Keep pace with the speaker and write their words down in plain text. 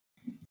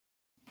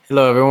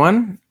Hello,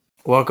 everyone.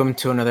 Welcome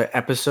to another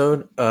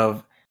episode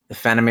of the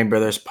Fanime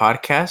Brothers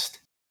podcast.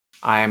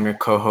 I am your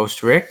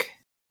co-host Rick,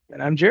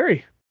 And I'm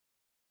Jerry.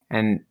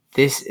 and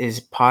this is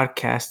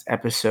podcast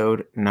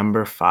episode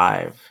number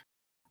 5.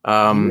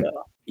 Yeah, big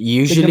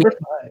Usually, number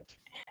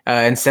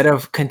 5. instead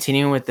of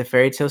continuing with the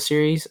fairy tale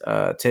series,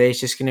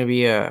 today's just going to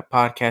be a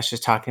podcast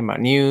just talking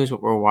about news,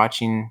 what we're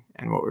watching,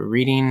 and what we're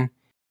reading,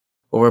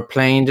 what we're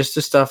playing, just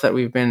the stuff that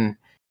we've been,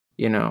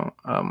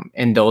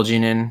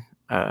 indulging in.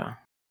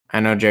 I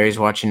know Jerry's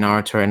watching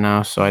Naruto right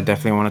now, so I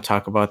definitely want to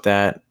talk about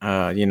that.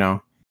 Oh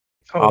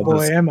All boy,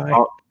 this, am I.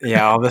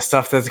 all the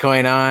stuff that's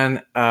going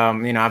on.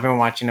 I've been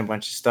watching a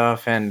bunch of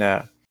stuff, and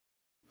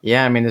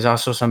yeah, I mean, there's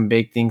also some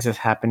big things that's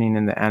happening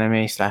in the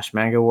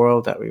anime/manga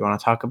world that we want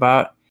to talk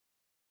about.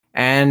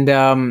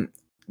 And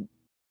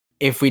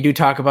if we do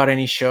talk about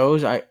any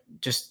shows, I'm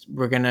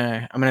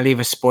gonna leave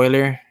a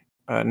spoiler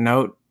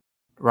note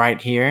right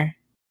here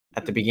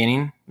at the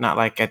beginning, not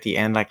like at the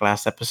end, like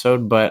last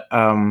episode, but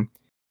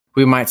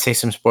we might say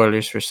some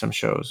spoilers for some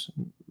shows.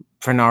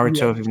 For Naruto,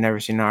 Yeah. if you've never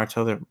seen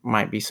Naruto, there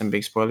might be some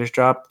big spoilers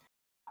dropped.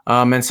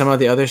 And some of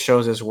the other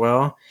shows as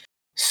well.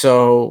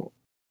 So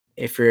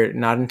if you're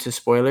not into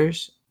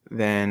spoilers,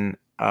 then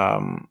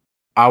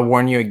I'll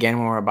warn you again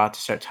when we're about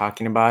to start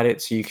talking about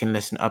it, so you can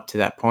listen up to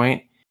that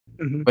point.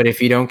 Mhm. But if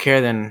you don't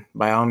care, then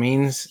by all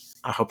means,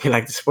 I hope you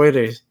like the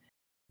spoilers.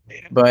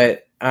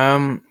 But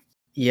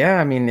yeah,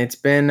 I mean, it's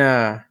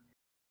been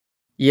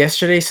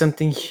yesterday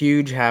something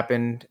huge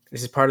happened.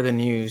 This is part of the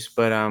news,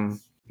 but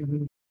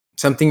Mhm.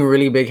 something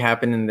really big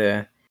happened in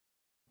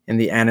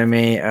the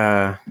anime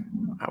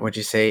what'd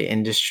you say,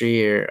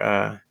 industry,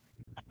 or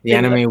the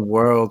In anime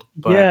world.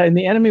 But yeah, in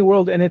the anime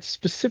world, and it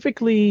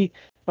specifically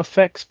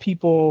affects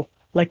people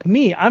like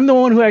me. I'm the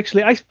one who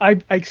actually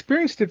I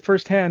experienced it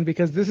firsthand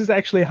because this is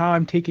actually how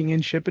I'm taking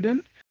in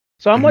Shippuden.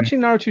 So I'm Mhm. watching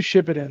Naruto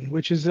Shippuden,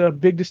 which is a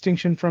big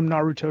distinction from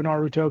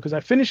Naruto, because I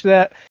finished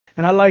that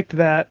and I liked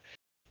that.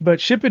 But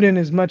Shippuden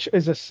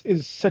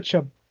is such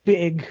a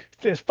big.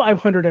 There's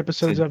 500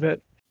 episodes So- of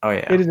it. oh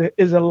It yeah.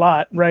 is a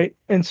lot, right?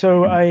 And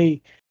so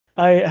Mhm.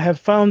 I have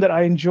found that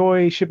I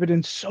enjoy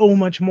Shippuden so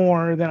much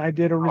more than I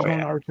did Oh original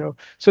yeah. Naruto.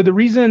 So the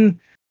reason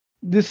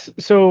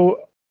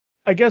so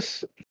I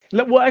guess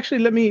I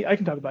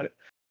can talk about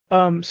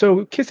it.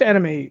 So Kiss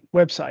Anime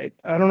website.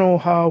 I don't know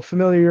how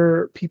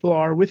familiar people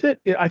are with it.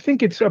 I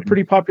think it's a Mhm.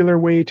 pretty popular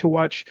way to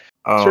watch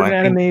Oh, certain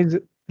I think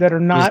animes that are it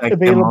was not like the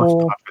most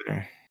available.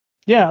 popular.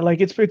 Yeah, like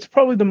it's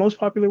probably the most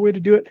popular way to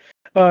do it.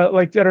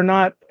 Like that are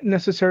not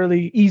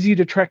necessarily easy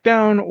to track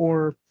down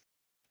or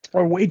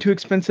way too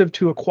expensive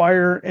to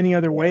acquire any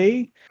other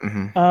way.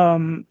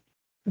 Hmm.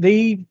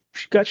 They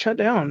got shut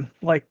down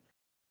like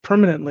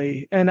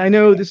permanently. And I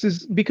know this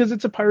is because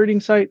it's a pirating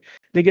site.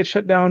 They get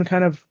shut down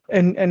kind of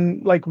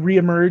and like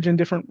reemerge in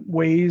different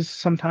ways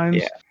Yeah.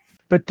 sometimes.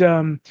 But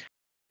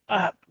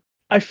uh,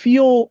 I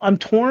feel I'm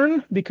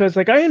torn because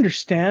like I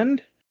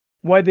understand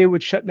why they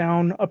would shut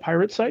down a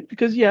pirate site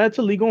because yeah, it's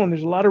illegal and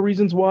there's a lot of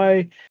reasons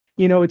why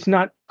it's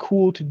not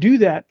cool to do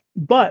that.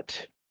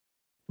 But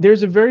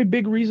there's a very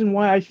big reason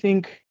why I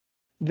think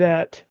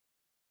that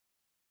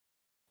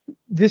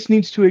this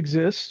needs to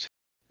exist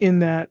in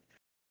that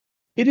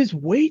it is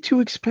way too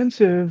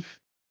expensive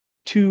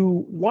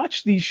to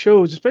watch these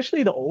shows,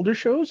 especially the older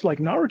shows like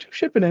Naruto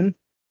Shippuden.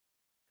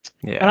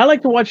 And Yeah. I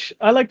like to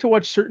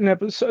watch certain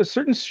episodes,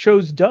 certain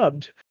shows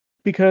dubbed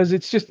because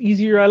it's just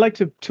easier. I like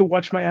to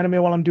watch my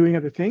anime while I'm doing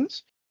other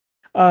things.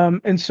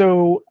 And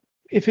so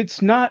if it's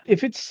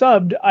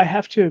subbed, I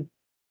have to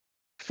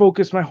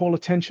focus my whole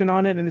attention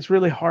on it, and it's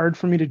really hard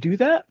for me to do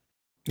that.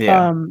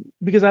 Yeah.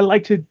 Because I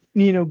like to,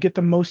 get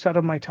the most out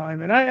of my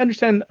time. And I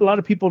understand a lot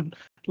of people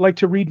like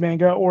to read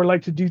manga or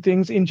like to do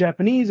things in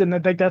Japanese, and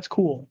that's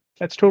cool.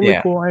 That's totally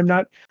Yeah. cool. I'm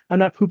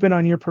not pooping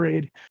on your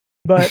parade.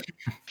 But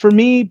for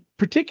me,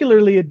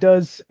 particularly,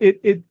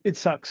 it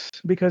sucks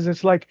because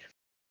it's like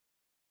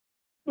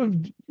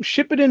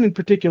Shippuden in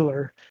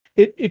particular.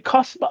 It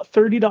costs about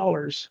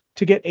 $30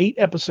 to get 8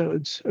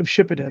 episodes of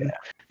Shippuden.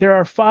 There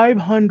are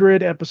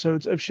 500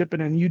 episodes of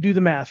Shippuden. You do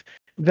the math.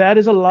 That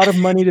is a lot of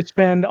money to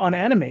spend on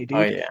anime, Oh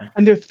dude. yeah.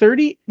 And they're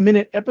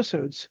 30-minute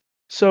episodes.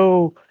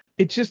 So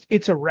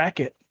it's a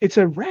racket. It's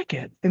a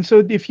racket. And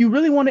so if you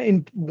really want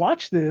to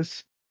watch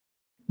this,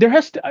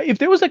 if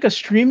there was like a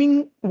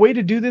streaming way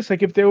to do this,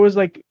 like if there was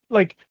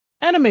like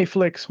Anime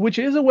Flix, which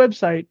is a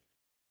website.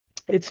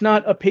 It's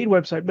not a paid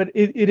website, but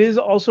it is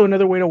also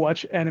another way to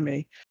watch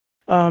anime.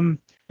 Um,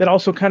 that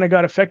also kind of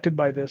got affected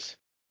by this.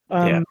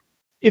 Yeah.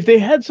 If they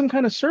had some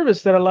kind of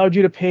service that allowed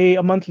you to pay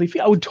a monthly fee,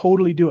 I would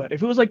totally do it.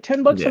 If it was like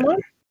 $10 a Yeah.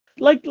 month,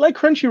 like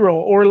Crunchyroll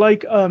or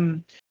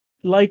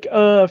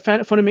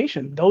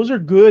Funimation, those are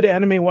good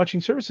anime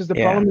watching services. The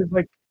Yeah. problem is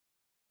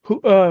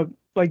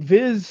like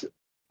Viz,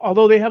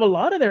 although they have a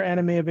lot of their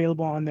anime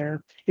available on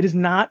there, it is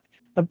not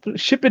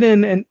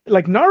Shippuden and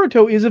like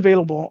Naruto is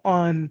available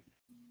on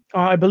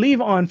I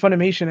believe on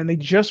Funimation, and they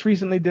just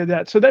recently did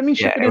that. So that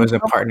means Yeah. It was a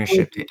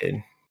partnership they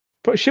did.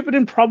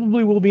 Shippuden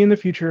probably will be in the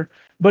future,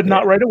 but Yeah.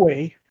 not right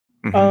away.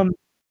 Hmm. Um,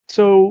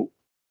 so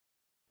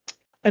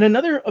And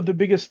another of the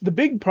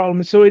big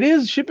problem is, so it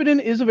is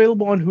Shippuden is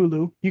available on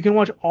Hulu. You can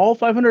watch all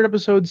 500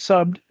 episodes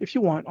subbed if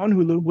you want on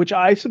Hulu, which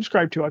I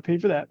subscribe to. I pay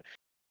for that.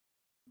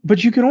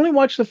 But you can only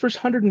watch the first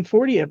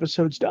 140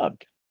 episodes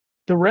dubbed.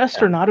 The rest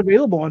Yeah. are not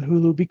available on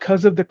Hulu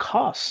because of the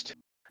cost.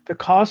 The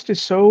cost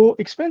is so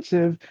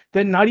expensive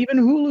that not even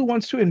Hulu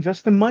wants to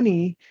invest the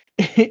money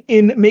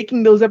in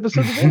making those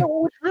episodes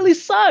available, which really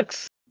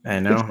sucks. I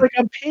It's know. like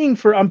I'm paying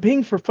for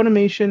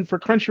Funimation, for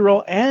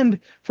Crunchyroll, and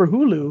for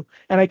Hulu,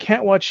 and I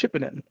can't watch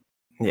Shippuden.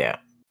 Yeah.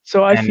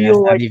 So I And that's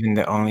feel not like even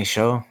the only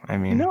show. I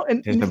mean,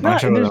 and there's a it's bunch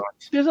not. of And other there's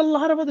ones. there's a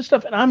lot of other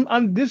stuff, and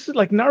I'm this is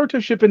like Naruto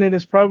Shippuden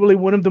is probably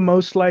one of the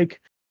most like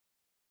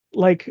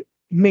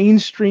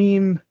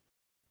mainstream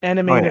Oh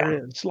anime yeah.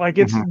 there is. Like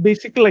it's Hmm.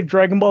 basically like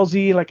Dragon Ball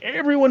Z. Like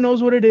everyone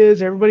knows what it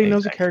is. Everybody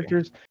knows the Exactly.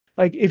 characters.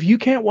 Like if you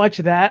can't watch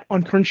that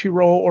on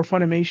Crunchyroll or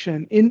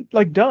Funimation in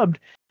like dubbed,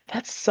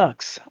 that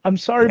sucks. I'm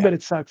sorry, Yeah. but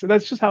it sucks.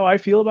 That's just how I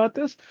feel about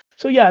this.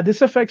 So yeah,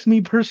 this affects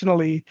me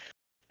personally,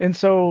 and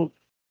so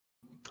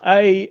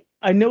I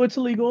know it's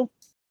illegal.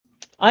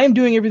 I am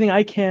doing everything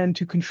I can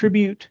to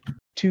contribute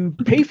to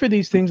pay for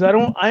these things.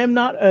 I am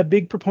not a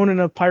big proponent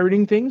of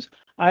pirating things.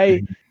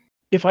 I Mhm.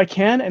 if I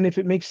can and if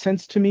it makes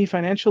sense to me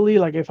financially,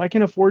 like if I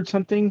can afford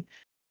something,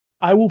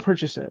 I will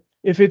purchase it.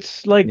 If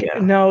it's like Yeah.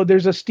 now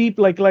there's a steep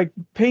like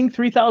paying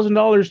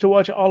 $3,000 to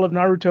watch all of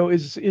Naruto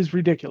is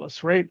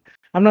ridiculous, right?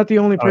 I'm not the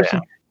only Oh yeah.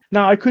 person.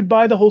 Now I could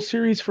buy the whole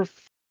series for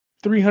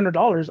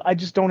 $300. I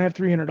just don't have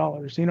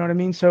 $300. You know what I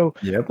mean? So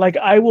Yep. like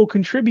I will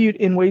contribute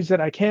in ways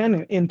that I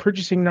can in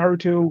purchasing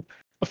Naruto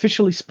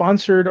officially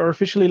sponsored or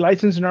officially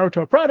licensed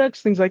Naruto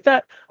products, things like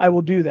that. I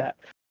will do that.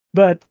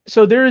 But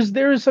so there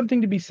is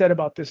something to be said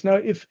about this. Now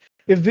if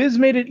Viz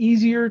made it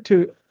easier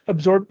to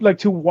absorb like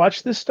to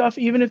watch this stuff,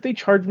 even if they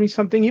charged me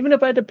something, even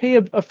if I had to pay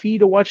a fee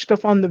to watch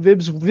stuff on the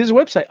Viz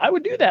website, I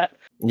would do that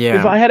if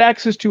Yeah. I had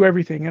access to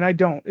everything, and I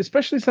don't,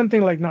 especially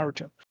something like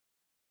Naruto.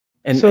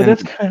 And So and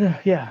that's kind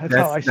of yeah, that's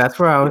how I that's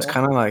where I was feel.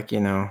 kind of like,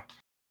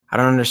 I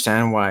don't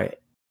understand why.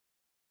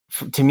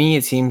 To me,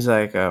 it seems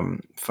like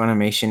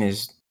Funimation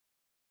is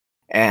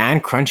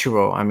and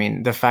Crunchyroll. I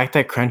mean, the fact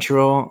that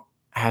Crunchyroll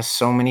has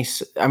so many.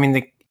 I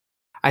mean,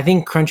 I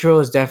think Crunchyroll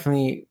has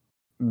definitely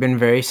been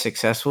very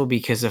successful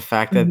because the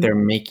fact that Mhm, they're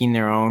making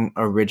their own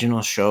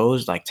original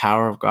shows like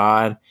Tower of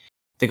God,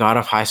 The God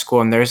of High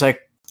School, and there's like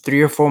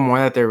 3 or 4 more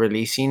that they're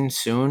releasing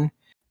soon.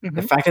 The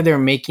mhm. fact that they're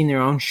making their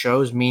own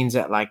shows means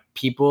that like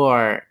people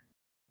are,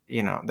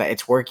 that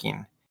it's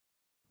working.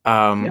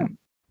 Yeah, Um,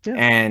 yeah,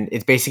 and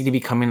it's basically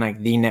becoming like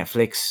the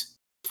Netflix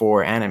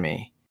for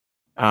anime.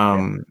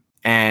 yeah.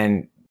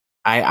 And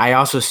I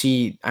also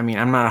see, I mean,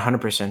 I'm not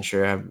 100%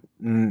 sure.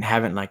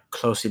 Haven't like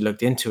closely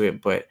looked into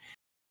it, but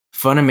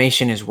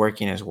Funimation is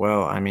working as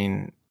well. I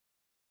mean,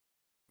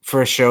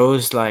 for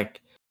shows like,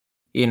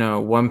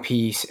 One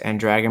Piece and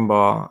Dragon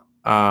Ball,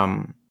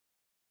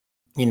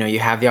 you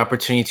have the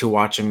opportunity to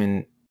watch them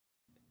in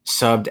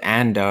subbed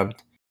and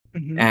dubbed.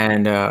 Mhm.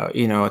 And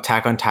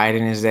Attack on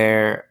Titan is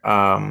there.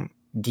 I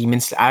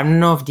don't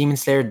know if Demon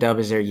Slayer dub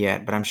is there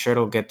yet, but I'm sure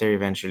it'll get there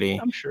eventually.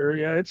 I'm sure.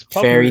 Yeah, it's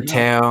popular Fairy enough.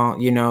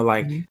 Tail,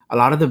 like Mhm. a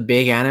lot of the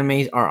big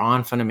animes are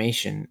on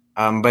Funimation.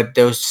 But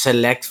those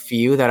select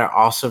few that are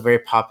also very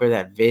popular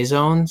that Viz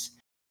owns,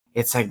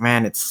 it's like,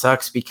 man, it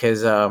sucks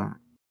because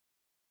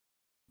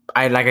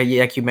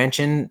like you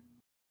mentioned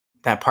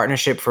that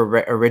partnership for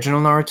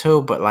original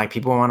Naruto, but like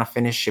people want to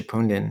finish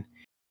Shippuden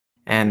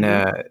and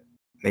Mhm.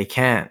 they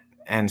can't,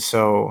 and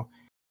so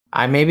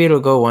I maybe it'll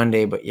go one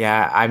day, but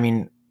yeah, I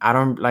mean, I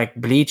don't like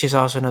Bleach is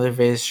also another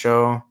Viz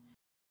show.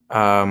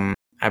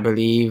 I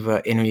believe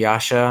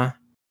Inuyasha,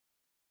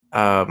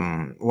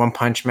 One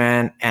Punch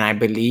Man, and I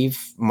believe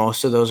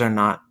most of those are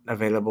not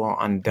available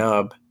on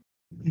dub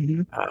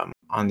Mhm.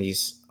 on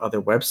these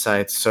other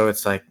websites. So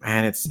it's like,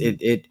 man, it's Mhm.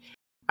 it.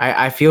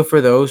 I feel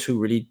for those who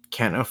really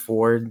can't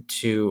afford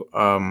to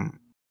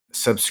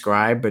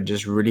subscribe, but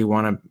just really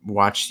want to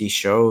watch these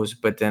shows.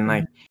 But then Mhm.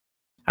 like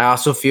I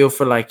also feel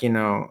for like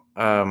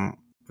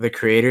the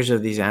creators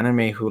of these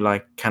anime who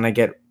like kind of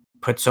get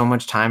put so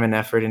much time and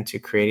effort into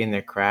creating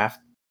their craft,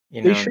 They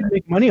and should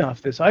make money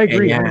off this. I and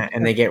agree yeah,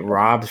 and 100%. they get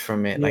robbed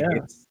from it. Like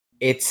Yeah.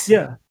 it's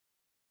Yeah.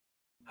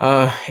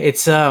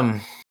 it's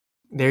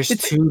there's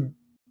It's two yeah.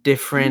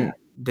 different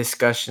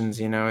discussions.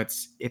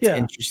 It's Yeah.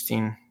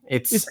 interesting.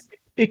 It's It's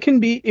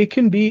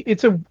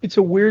it's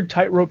a weird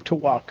tightrope to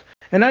walk.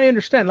 And I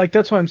understand. Like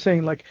that's why I'm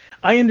saying like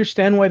I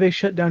understand why they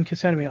shut down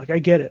Kiss Anime. Like I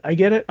get it. I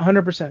get it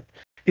 100%.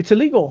 It's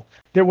illegal.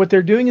 What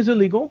they're doing is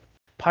illegal.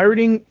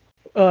 Pirating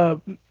uh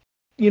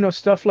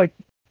stuff like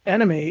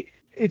anime,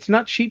 it's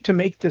not cheap to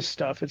make this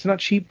stuff. It's not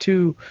cheap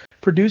to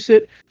produce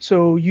it.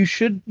 So you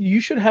should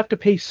have to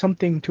pay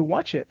something to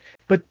watch it.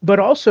 But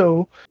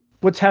also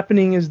what's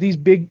happening is these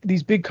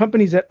big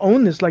companies that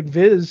own this like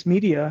Viz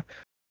Media,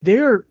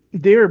 they're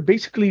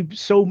basically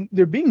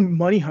they're being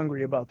money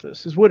hungry about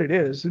this is what it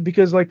is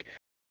because like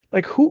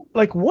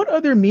what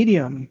other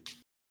medium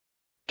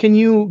can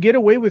you get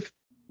away with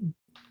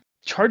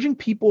charging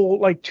people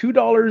like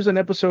 $2 an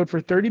episode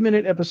for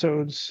 30-minute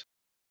episodes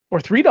or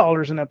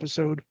 $3 an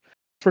episode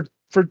for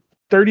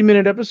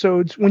 30-minute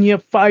episodes when you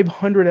have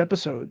 500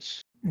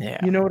 episodes.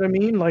 Yeah. You know what I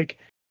mean? Like,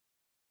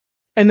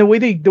 and the way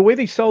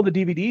they sell the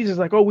DVDs is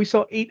like, oh, we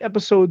sell 8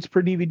 episodes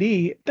per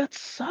DVD. That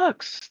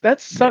sucks. That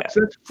Yeah. sucks.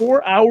 That's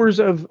 4 hours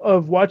of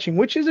watching,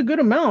 which is a good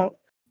amount.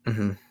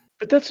 Hmm.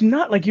 But that's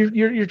not like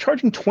you're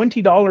charging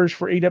 $20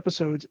 for 8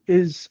 episodes.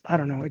 Is I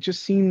don't know. It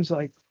just seems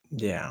like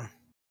Yeah.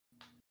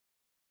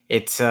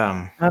 It's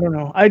I don't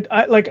know.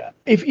 I like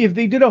if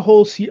they did a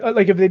whole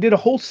like if they did a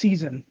whole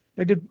season,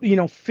 they did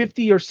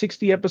 50 or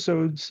 60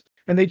 episodes,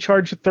 and they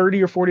charged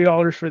 $30 or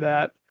 $40 for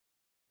that.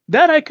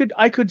 That I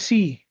could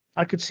see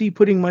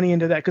putting money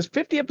into that because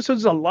 50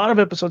 episodes is a lot of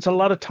episodes, a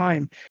lot of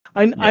time.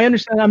 I yeah.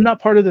 understand I'm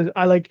not part of the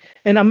I like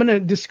and I'm gonna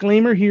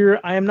disclaimer here,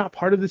 I am not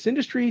part of this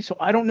industry, so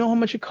I don't know how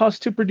much it costs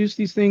to produce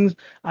these things.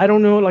 I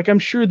don't know, like I'm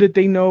sure that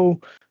they know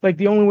like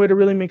the only way to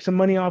really make some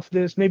money off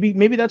this,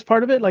 maybe that's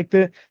part of it. Like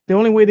the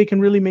only way they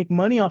can really make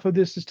money off of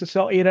this is to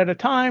sell 8 at a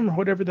time or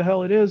whatever the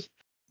hell it is.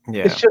 It's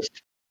Yeah.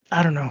 just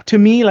I don't know. To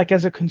me, like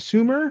as a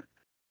consumer,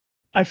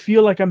 I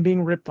feel like I'm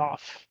being ripped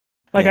off.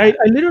 Like Yeah.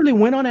 I literally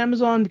went on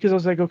Amazon because I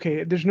was like,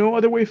 okay, there's no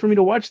other way for me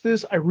to watch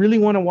this. I really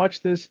want to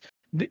watch this.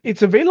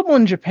 It's available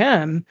in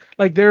Japan.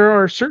 Like there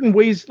are certain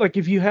ways, like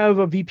if you have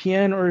a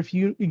VPN or if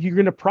you're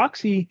gonna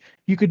proxy,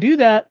 you could do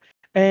that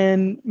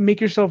and make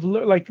yourself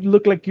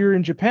look like you're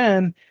in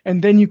Japan,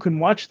 and then you can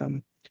watch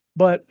them.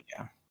 But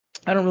Yeah.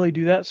 I don't really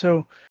do that.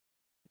 So,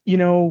 you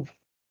know,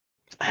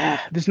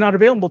 this is not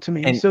available to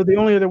me. And So the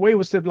only other way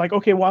was to like,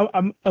 okay, well,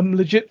 I'm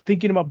legit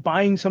thinking about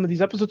buying some of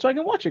these episodes so I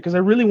can watch it because I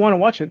really want to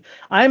watch it.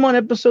 I'm on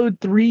episode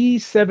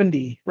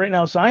 370 right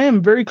now, so I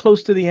am very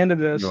close to the end of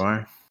you this.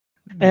 are.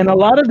 And You a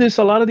lot of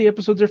the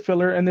episodes are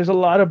filler, and there's a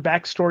lot of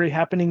backstory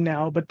happening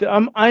now. But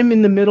I'm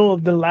in the middle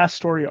of the last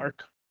story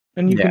arc,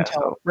 and you Yeah. can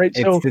tell, So right?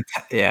 it's So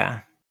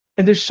yeah,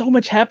 and there's so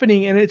much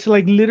happening, and it's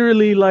like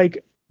literally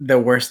like the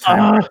worst time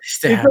Ah, for this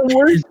to it's the happen.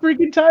 worst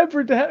freaking time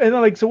for it to happen. And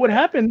I'm like, so what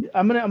happened?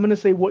 I'm gonna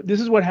say what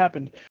this is what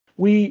happened.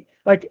 We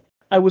like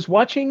I was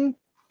watching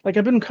like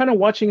I've been kind of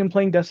watching and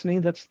playing Destiny.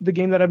 That's the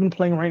game that I've been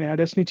playing right now,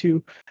 Destiny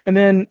 2. And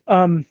then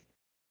I'm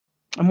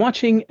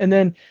watching and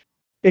then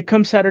it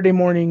comes Saturday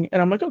morning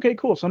and I'm like, okay,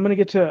 cool. So I'm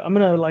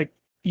gonna like,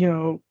 you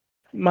know,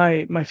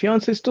 my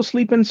fiance's still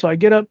sleeping, so I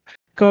get up,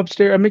 come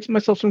upstairs, I make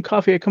myself some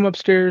coffee, I come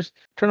upstairs,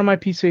 turn on my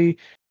PC,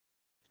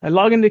 I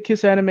log into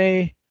Kiss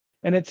Anime,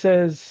 and it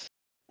says,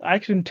 I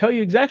can tell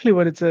you exactly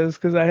what it says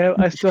because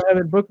I still have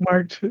it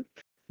bookmarked.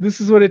 This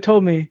is what it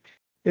told me.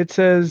 It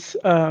says,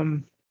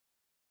 hold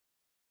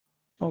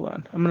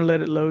on, I'm gonna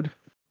let it load.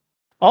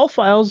 All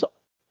files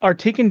are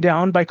taken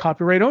down by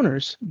copyright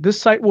owners. This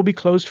site will be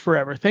closed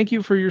forever. Thank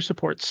you for your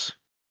supports.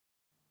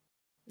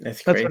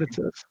 That's That's what crazy. it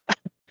says.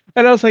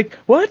 And I was like,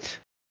 what?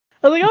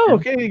 I was like, oh, Yeah.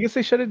 okay. I guess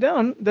they shut it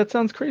down. That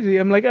sounds crazy.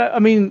 I'm like, I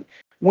mean,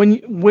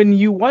 when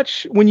you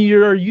watch when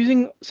you are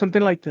using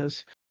something like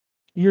this,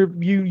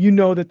 you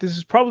know that this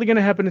is probably going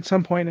to happen at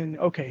some point, and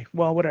okay,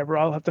 well, whatever,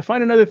 I'll have to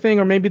find another thing,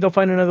 or maybe they'll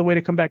find another way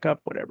to come back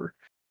up, whatever.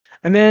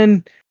 And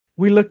then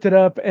we looked it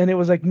up and it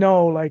was like,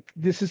 no, like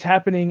this is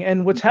happening,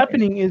 and what's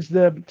happening is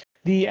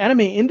the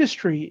anime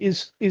industry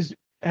is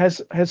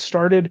has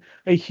started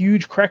a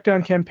huge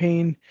crackdown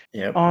campaign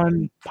Yep.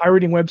 on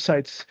pirating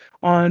websites,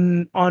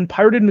 on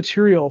pirated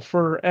material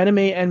for anime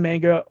and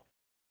manga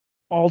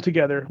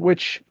altogether,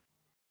 which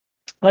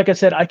like I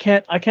said, I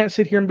can't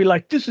sit here and be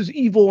like this is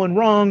evil and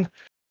wrong.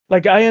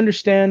 Like I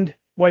understand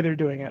why they're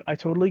doing it. I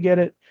totally get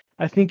it.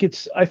 I think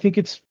it's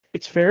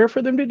fair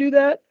for them to do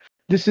that.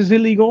 This is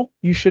illegal.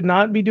 You should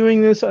not be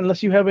doing this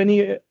unless you have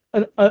any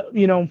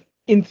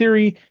in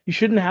theory, you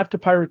shouldn't have to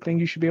pirate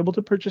things. You should be able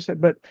to purchase it.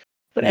 But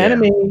Yeah.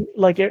 anime,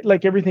 like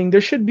everything,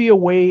 there should be a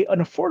way, an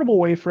affordable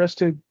way for us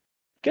to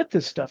get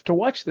this stuff, to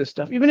watch this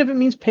stuff, even if it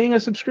means paying a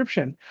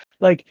subscription.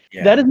 Like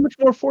that Yeah. is much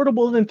more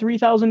affordable than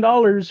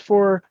 $3,000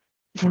 for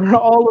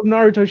all of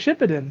Naruto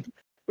Shippuden,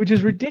 which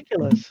is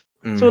ridiculous.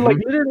 So like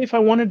Hmm. literally, if I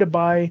wanted to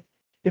buy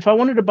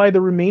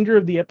the remainder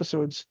of the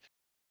episodes,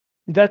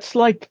 that's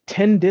like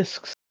 10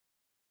 discs.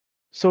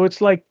 So it's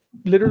like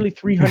literally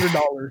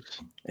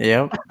 $300.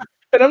 Yep.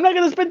 And I'm not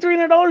gonna spend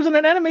 $300 on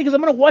an anime because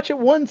I'm gonna watch it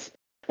once,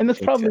 and that's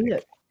probably Exactly.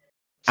 it.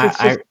 So it's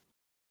I just,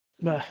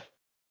 ugh.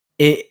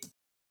 it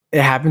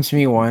it happened to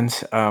me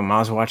once. I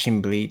was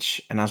watching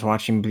Bleach, and I was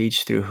watching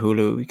Bleach through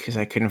Hulu because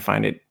I couldn't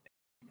find it.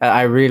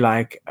 I really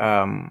like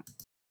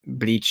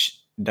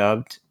Bleach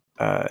dubbed.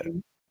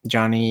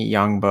 Johnny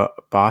Young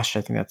Bosch,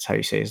 I think that's how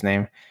you say his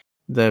name,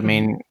 the Mhm.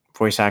 main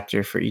voice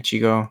actor for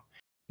Ichigo.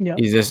 Yeah.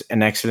 He does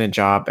an excellent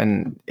job,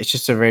 and it's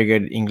just a very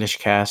good English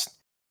cast.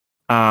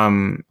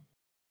 Um,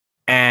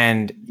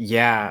 and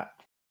yeah,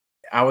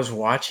 I was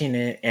watching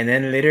it, and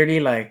then literally,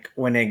 like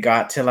when it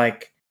got to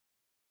like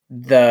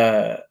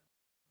the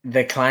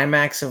the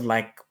climax of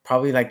like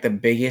probably like the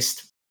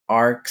biggest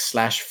arc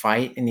slash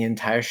fight in the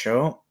entire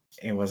show,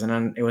 it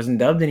wasn't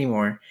dubbed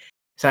anymore.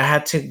 So I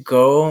had to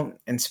go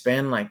and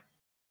spend like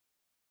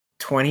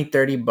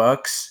 20-30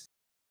 bucks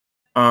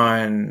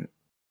on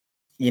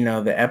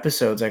the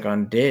episodes like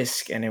on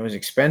disc, and it was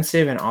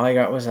expensive, and all I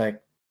got was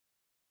like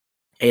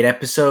 8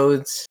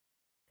 episodes,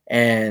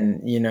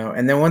 And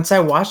and then once I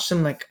watched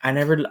them, like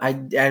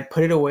I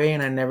put it away,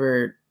 and I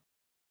never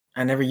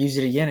used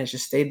it again. It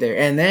just stayed there.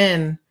 And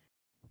then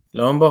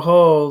lo and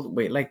behold,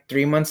 wait, like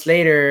 3 months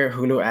later,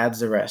 Hulu adds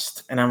the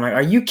rest, and I'm like,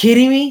 are you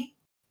kidding me?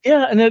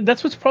 Yeah, and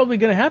that's what's probably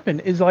going to happen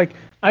is like,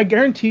 I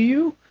guarantee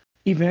you,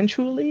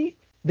 eventually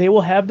they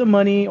will have the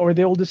money, or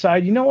they will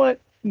decide, you know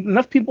what,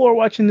 enough people are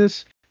watching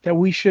this that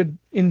we should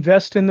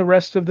invest in the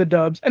rest of the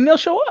dubs, and they'll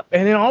show up,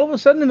 and then all of a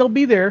sudden they'll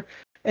be there,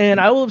 and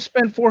I will have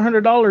spent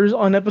 $400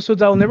 on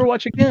episodes I'll never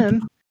watch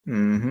again,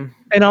 Mm-hmm.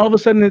 and all of a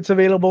sudden it's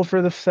available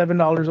for the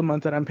 $7 a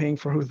month that I'm paying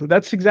for Hulu.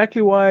 That's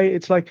exactly why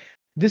it's like,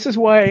 this is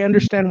why I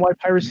understand why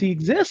piracy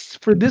exists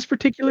for this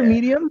particular Yeah.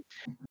 medium,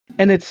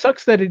 and it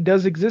sucks that it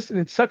does exist, and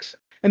it sucks.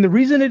 And the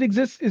reason it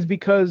exists is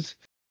because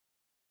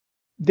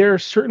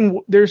there's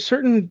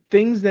certain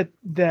things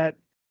that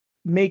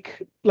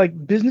make,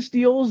 like, business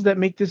deals that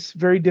make this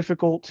very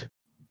difficult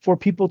for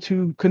people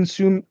to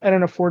consume at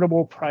an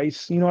affordable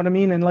price. You know what I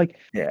mean? And like,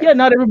 yeah,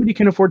 not everybody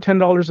can afford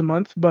 $10 a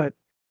month, but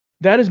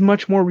that is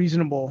much more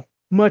reasonable,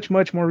 much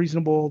more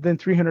reasonable than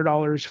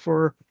 $300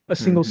 for a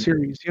single Mhm.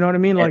 series. You know what I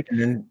mean? Like, And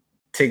then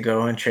to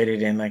go and trade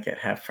it in like at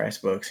half price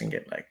books and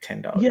get like yeah,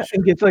 $10.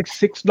 and gets like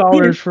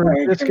 $6 for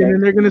a disc, and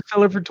then they're gonna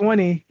sell it for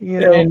 20. You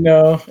I know,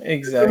 know,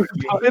 exactly.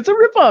 it's a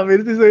ripoff.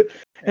 It is a,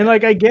 and Yeah.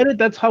 like, I get it.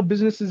 That's how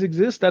businesses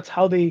exist. That's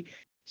how they Make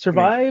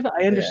survive.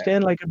 I yeah,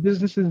 understand. Like, a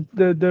business is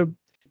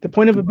the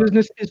point of a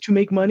business is to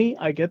make money.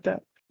 I get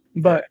that,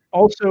 yeah, but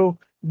also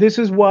this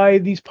is why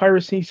these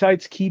piracy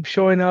sites keep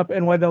showing up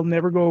and why they'll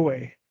never go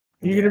away.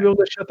 You're gonna yeah, be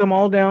able to shut them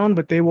all down,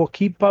 but they will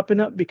keep popping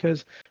up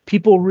because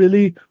people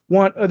really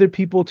want other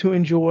people to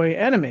enjoy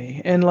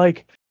anime. And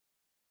like,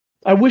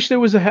 I wish there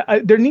was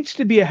there needs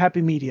to be a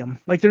happy medium.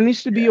 Like, there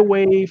needs to be a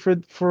way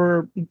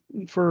for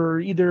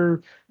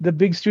either the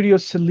big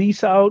studios to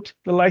lease out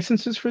the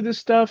licenses for this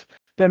stuff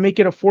that make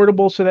it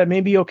affordable, so that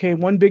maybe, okay,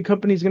 one big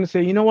company is going to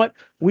say, you know what,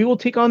 we will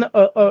take on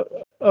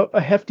a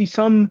hefty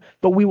sum,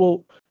 but we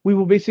will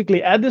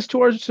basically add this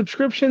to our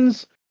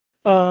subscriptions,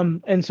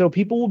 and so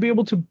people will be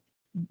able to,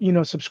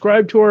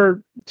 subscribe to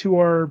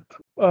our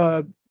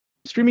uh,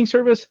 streaming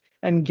service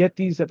and get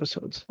these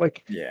episodes.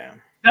 Like, yeah.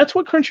 that's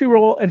what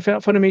Crunchyroll and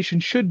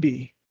Funimation should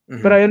be. But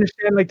Mhm. I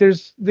understand, like,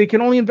 they can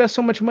only invest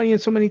so much money in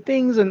so many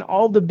things and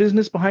all the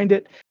business behind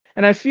it.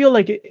 And I feel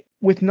like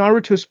with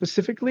Naruto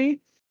specifically,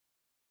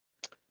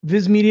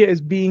 Viz Media is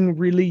being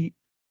really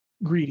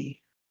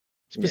greedy.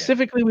 Yeah.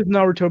 Specifically with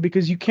Naruto,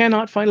 because you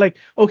cannot find, like,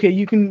 okay,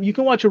 you can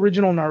watch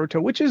original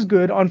Naruto, which is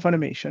good on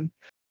Funimation,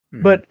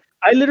 Mhm. but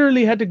I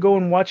literally had to go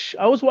and watch.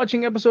 I was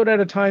watching episode at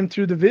a time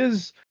through the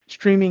Viz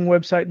streaming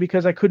website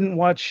because I couldn't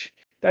watch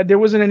that. There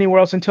wasn't anywhere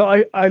else until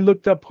I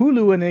looked up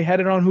Hulu, and they had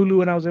it on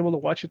Hulu, and I was able to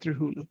watch it through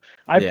Hulu.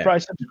 Yeah. I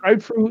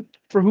subscribed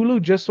for Hulu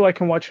just so I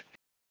can watch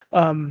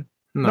Naruto.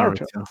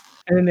 Naruto.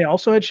 And then they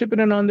also had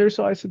Shippuden on there,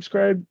 so I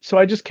subscribed. So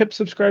I just kept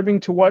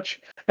subscribing to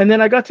watch. And then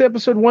I got to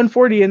episode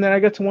 140, and then I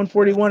got to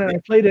 141, and I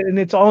played it, and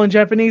it's all in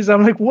Japanese.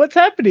 I'm like, what's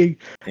happening?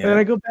 And then Yeah.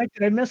 I go back,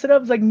 did I mess it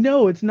up? It's like,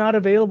 no, it's not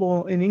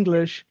available in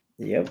English.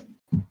 Yep.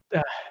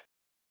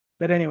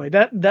 But anyway,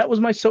 that was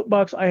my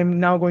soapbox. I am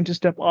now going to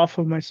step off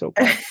of my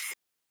soapbox.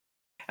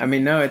 I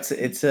mean, no, it's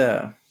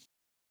a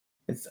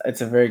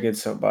very good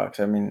soapbox.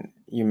 I mean,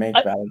 you make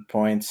I, valid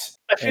points.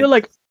 I feel It's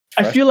like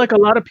I feel frustrating. like a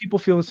lot of people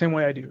feel the same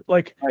way I do.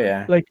 Oh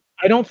yeah. Like,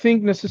 I don't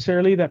think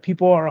necessarily that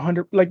people are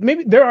 100. Like,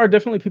 maybe there are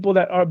definitely people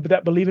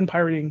that believe in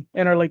pirating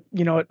and are like,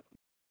 you know what,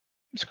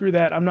 screw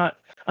that. I'm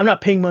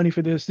not paying money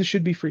for this. This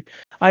should be free.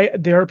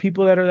 There are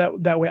people that are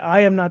that way.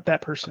 I am not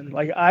that person.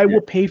 Like, I Yeah.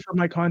 will pay for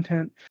my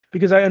content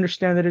because I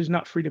understand that it is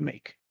not free to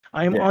make.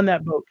 I am Yeah. on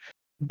that boat.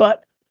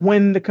 But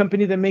when the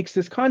company that makes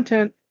this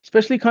content,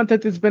 especially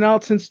content that's been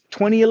out since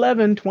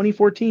 2011,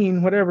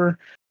 2014, whatever,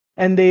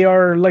 and they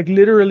are like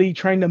literally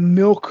trying to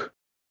milk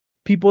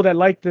people that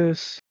like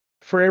this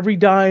for every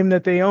dime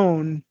that they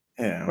own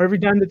Yeah. or every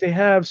dime that they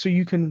have so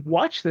you can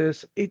watch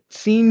this, it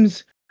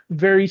seems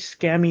very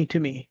scammy to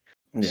me.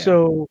 Yeah.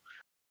 So,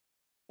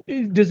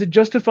 does it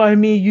justify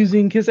me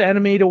using Kiss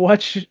Anime to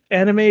watch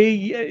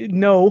anime?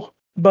 No,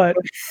 but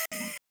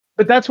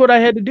that's what I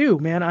had to do,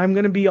 man. I'm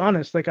gonna be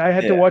honest. Like, Yeah. I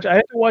had to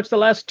watch the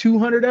last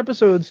 200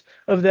 episodes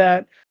of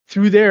that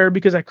through there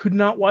because I could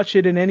not watch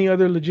it in any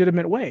other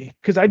legitimate way.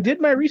 Because I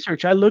did my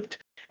research. I looked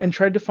and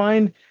tried to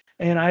find,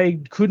 and I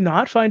could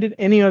not find it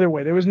any other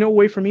way. There was no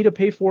way for me to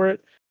pay for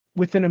it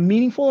within a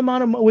meaningful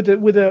amount of with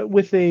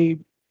a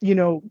you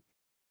know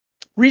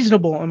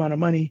reasonable amount of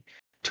money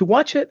to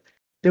watch it.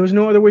 There was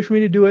no other way for me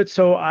to do it,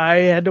 so I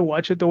had to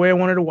watch it the way I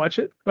wanted to watch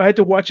it. I had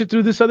to watch it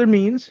through this other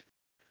means,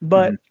 Mhm.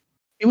 but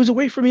it was a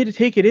way for me to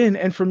take it in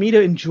and for me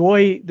to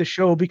enjoy the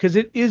show because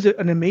it is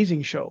an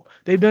amazing show.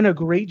 They've done a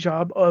great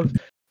job of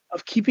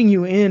keeping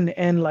you in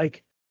and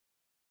like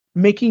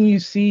making you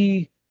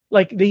see,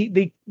 like,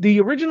 the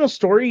original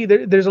story.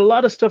 There's a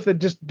lot of stuff that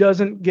just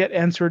doesn't get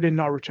answered in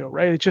Naruto,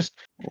 right? It's just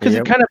because it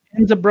Yep. kind of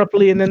ends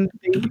abruptly, and then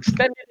they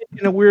extended it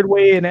in a weird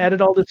way and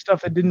added all this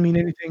stuff that didn't mean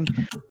anything.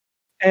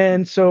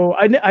 And so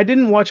I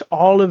didn't watch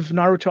all of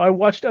Naruto. I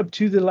watched up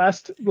to the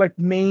last, like,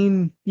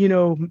 main,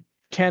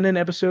 canon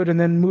episode and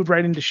then moved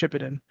right into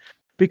Shippuden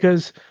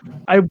because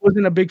I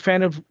wasn't a big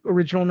fan of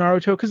original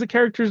Naruto because the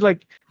characters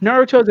like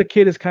Naruto as a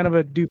kid is kind of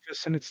a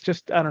doofus and it's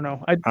just I don't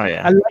know. Oh I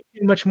yeah. like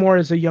him much more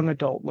as a young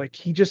adult. Like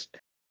he just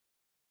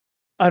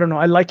I don't know.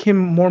 I like him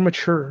more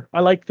mature. I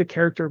like the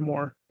character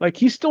more. Like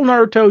he's still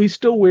Naruto. He's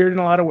still weird in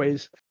a lot of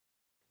ways,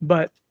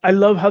 but I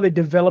love how they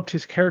developed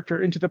his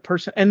character into the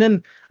person. And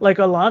then like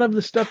a lot of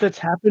the stuff that's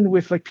happened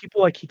with like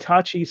people like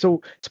Hitachi.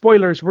 So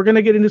spoilers. We're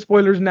gonna get into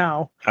spoilers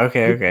now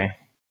Okay. Okay.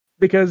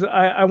 because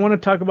I want to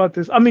talk about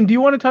this. I mean, do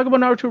you want to talk about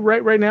Naruto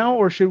right now,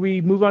 or should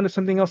we move on to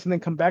something else and then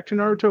come back to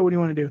Naruto? What do you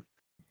want to do?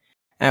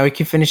 Now we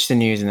can finish the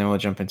news and then we'll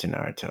jump into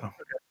Naruto.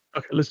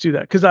 Okay, let's do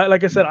that. Because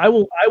like I said, I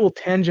will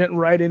tangent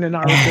right into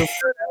Naruto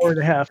for an hour and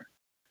a half.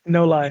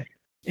 No lie.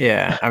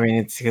 Yeah, I mean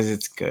it's because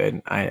it's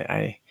good.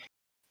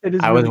 It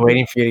is I was really good.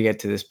 waiting for you to get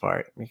to this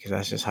part because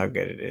that's just how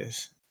good it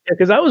is. Yeah,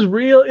 because I was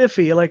real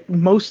iffy. Like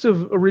most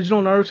of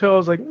original Naruto, I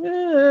was like,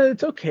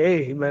 it's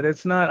okay, but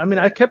it's not. I mean,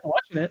 I kept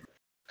watching it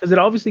because it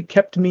obviously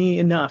kept me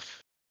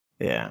enough.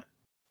 Yeah.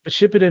 But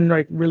Shippuden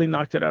like really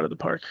knocked it out of the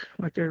park.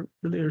 Like or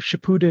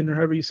Shippuden or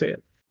however you say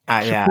it.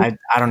 Yeah. Shippuden.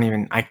 I don't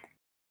even I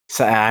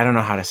don't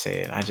know how to say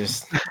it. I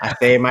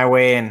say it my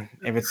way, and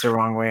if it's the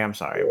wrong way, I'm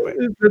sorry.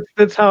 But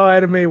That's how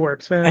anime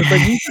works, man. It's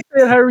like you can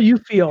say it however you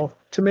feel.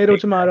 Tomato,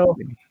 tomato.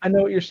 exactly. I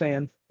know what you're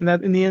saying, and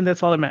that in the end,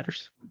 that's all that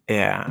matters.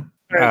 Yeah.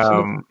 All right,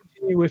 so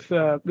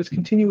let's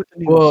continue with the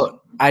news.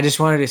 Well, I just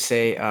wanted to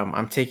say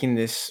I'm taking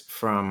this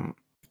from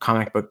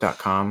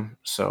comicbook.com.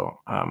 So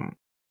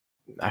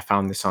I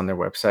found this on their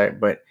website.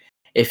 But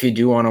if you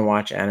do want to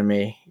watch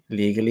anime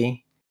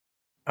legally,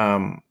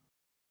 um,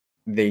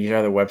 these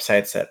are the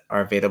websites that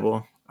are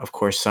available. Of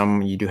course,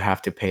 some you do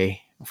have to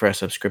pay for a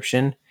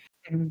subscription,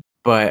 Mhm.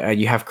 but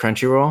you have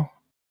Crunchyroll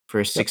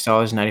for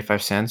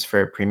 $6.95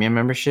 for a premium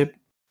membership,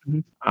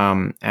 Mhm.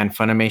 and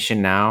Funimation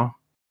Now,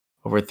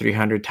 over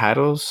 300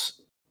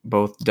 titles,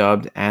 both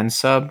dubbed and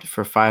subbed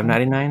for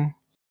 $5.99.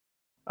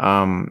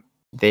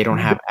 They don't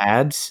have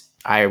ads.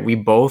 We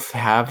both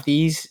have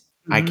these.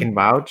 I Mhm. can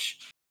vouch.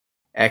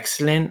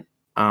 Excellent.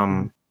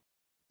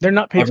 They're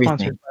not paid Everything.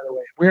 sponsors, by the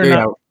way. We're Yeah,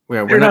 not.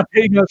 we're They're not. not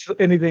paying us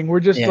anything. We're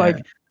just Yeah, like,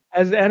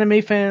 as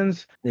anime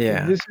fans,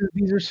 yeah.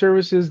 these are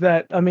services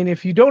that I mean,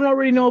 if you don't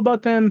already know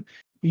about them,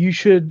 you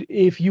should.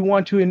 If you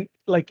want to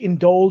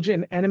indulge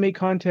in anime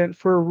content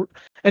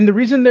and the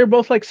reason they're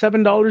both like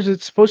 $7,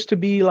 it's supposed to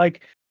be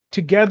like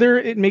together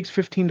it makes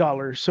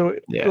 $15. So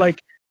Yeah.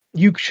 like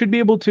you should be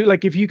able to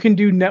like if you can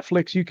do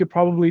Netflix, you could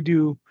probably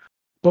do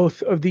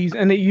both of these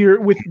and you're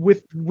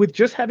with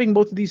just having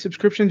both of these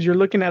subscriptions you're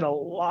looking at a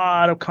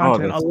lot of Oh,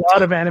 content, a there's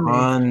lot of anime,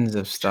 tons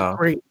of which is stuff.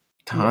 great. Yes.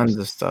 Tons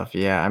of stuff.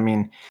 Yeah. I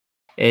mean,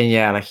 and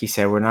yeah, like you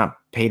said, we're not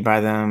paid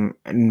by them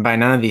and by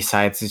none of these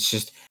sites. It's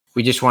just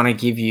we just want to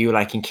give you,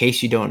 like, in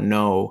case you don't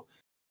know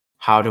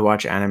how to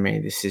watch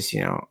anime, this is,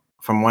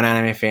 from one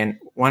anime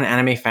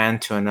fan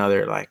to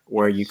another, like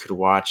where you could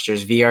watch.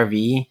 There's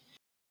VRV,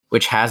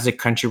 which has the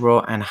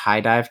Crunchyroll and High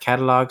Dive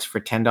catalogs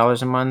for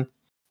 $10 a month.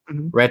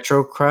 Mhm.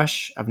 Retro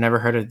Crush, I've never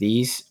heard of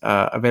these.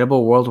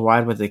 Available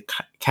worldwide with a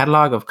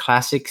catalog of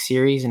classic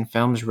series and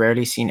films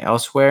rarely seen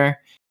elsewhere.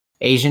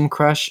 Asian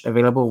Crush,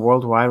 available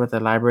worldwide with a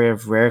library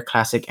of rare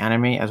classic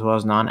anime as well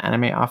as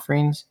non-anime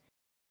offerings.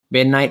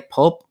 Midnight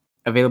Pulp,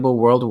 available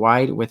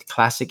worldwide with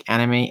classic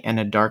anime and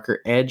a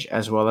darker edge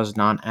as well as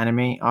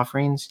non-anime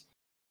offerings.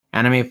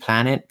 Anime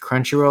Planet,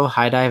 Crunchyroll,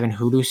 High Dive, and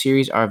Hulu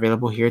series are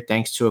available here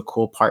thanks to a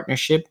cool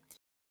partnership.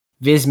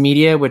 Viz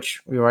Media,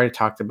 which we already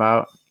talked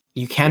about.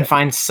 You can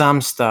find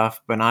some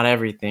stuff, but not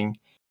everything.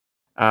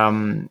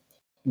 Gundam.info,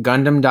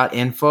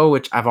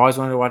 which I've always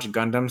wanted to watch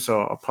Gundam,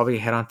 so I'll probably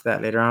head on to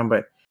that later on.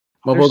 But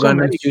Mobile There's so Gundam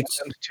many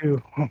Suits, Gundams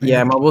too. Oh,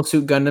 yeah, man. Mobile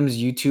Suit Gundam's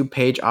YouTube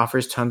page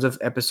offers tons of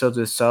episodes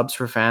with subs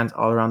for fans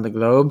all around the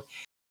globe.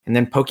 And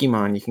then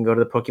Pokemon, you can go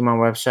to the Pokemon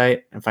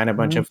website and find a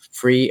bunch of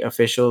free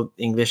official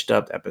English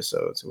dubbed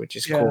episodes, which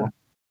is Yeah. cool.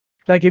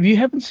 Like if you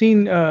haven't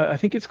seen I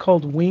think it's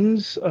called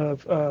Wings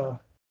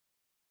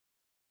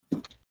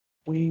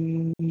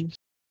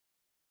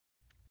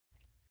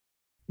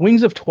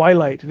Wings of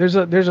Twilight. There's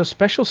a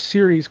special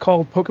series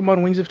called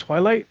Pokemon Wings of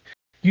Twilight.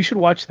 You should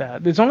watch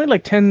that. There's only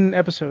like 10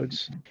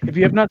 episodes. If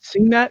you have not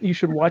seen that, you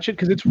should watch it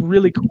because it's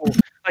really cool.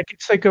 Like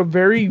it's like a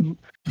very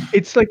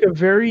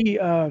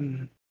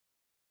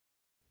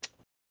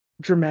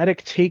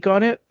dramatic take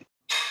on it.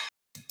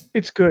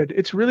 It's good.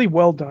 It's really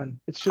well done.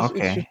 It's just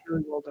Okay.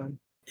 really well done.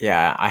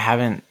 Yeah, I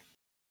haven't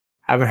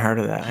heard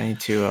of that. I need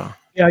to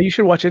Yeah, you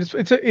should watch it.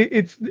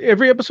 It's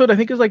every episode I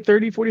think is like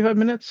 30, 45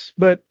 minutes,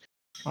 but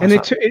and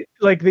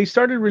like they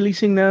started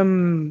releasing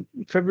them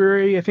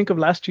February I think of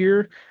last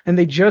year, and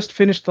they just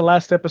finished the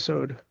last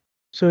episode.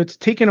 So it's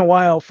taken a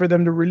while for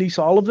them to release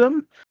all of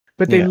them,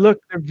 but yeah. they're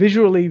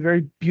visually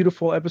very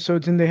beautiful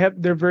episodes, and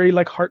they're very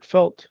like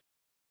heartfelt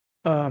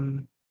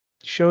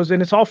shows,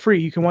 and it's all free.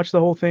 You can watch the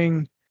whole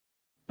thing,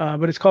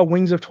 but it's called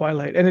Wings of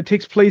Twilight, and it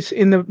takes place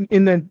in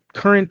the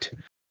current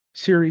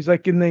series,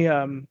 like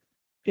in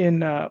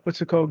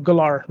what's it called,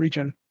 Galar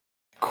region.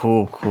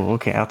 Cool.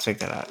 Okay, I'll check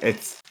that out.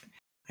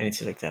 I need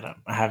to look that up.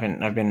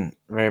 I've been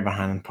very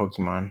behind on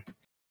Pokemon.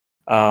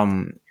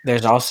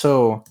 There's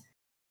also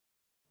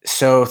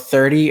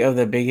 30 of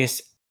the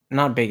biggest,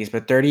 not biggest,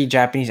 but 30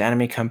 Japanese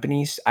anime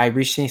companies. I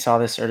recently saw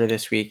this earlier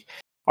this week.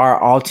 Are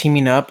all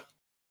teaming up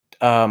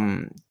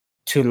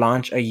to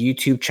launch a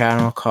YouTube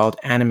channel called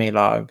Anime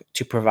Log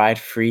to provide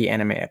free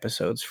anime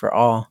episodes for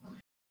all.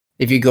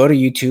 If you go to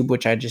YouTube,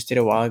 which I just did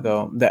a while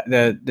ago,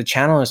 the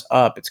channel is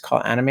up. It's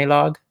called Anime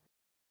Log,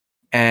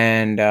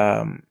 and they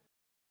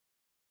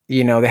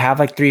have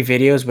like 3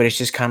 videos, but it's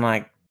just kind of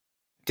like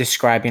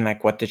describing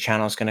like what the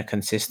channel is going to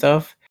consist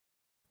of.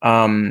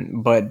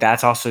 But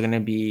that's also going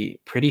to be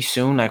pretty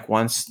soon. Like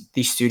once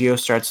the studio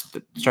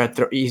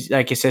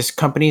like it says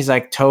companies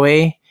like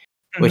Toei,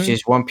 which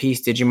is One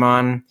Piece,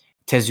 Digimon,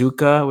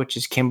 Tezuka, which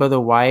is Kimba the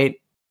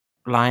White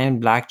Lion,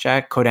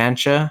 Blackjack,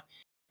 Kodansha,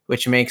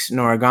 which makes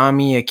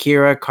Noragami,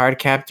 Akira,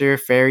 Cardcaptor,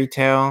 Fairy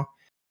Tail,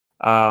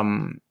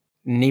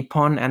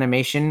 Nippon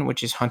Animation,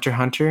 which is Hunter x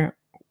Hunter.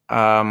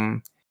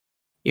 Like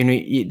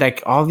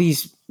all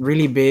these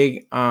really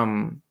big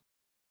anime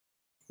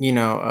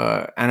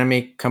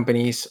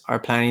companies are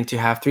planning to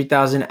have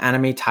 3,000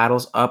 anime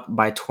titles up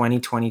by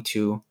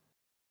 2022.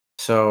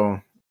 So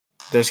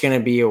there's going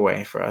to be a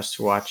way for us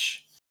to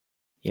watch,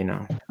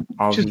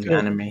 all these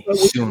anime which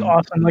soon. is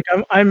awesome. Like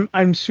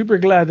I'm super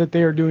glad that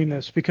they are doing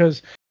this,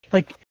 because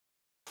like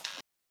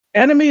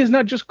anime is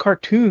not just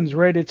cartoons,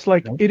 right? It's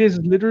like it is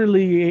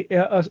literally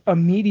a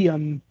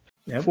medium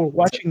for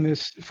watching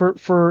this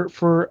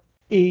for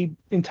a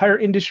entire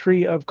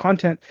industry of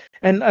content,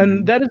 and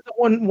that is the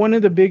one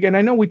of the big. And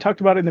I know we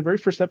talked about it in the very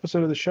first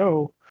episode of the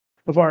show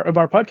of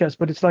our podcast,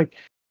 but it's like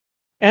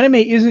anime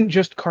isn't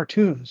just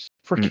cartoons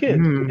for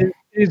kids.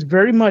 It is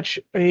very much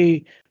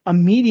a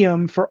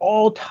medium for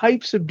all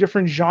types of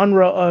different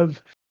genre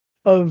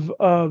of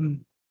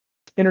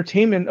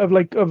entertainment, of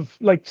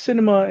like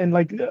cinema, and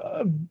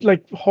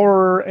like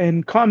horror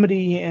and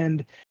comedy,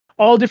 and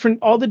all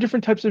the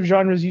different types of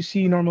genres you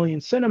see normally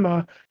in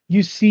cinema,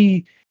 you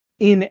see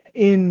in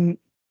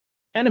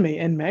anime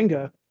and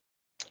manga.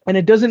 And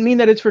it doesn't mean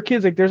that it's for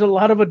kids. Like there's a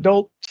lot of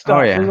adult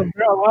stuff. There's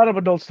a lot of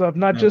adult stuff,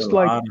 not just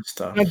like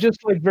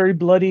very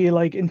bloody,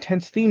 like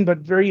intense theme, but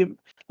very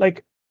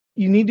like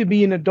you need to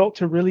be an adult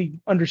to really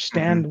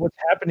understand what's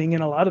happening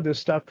in a lot of this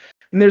stuff.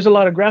 And there's a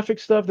lot of graphic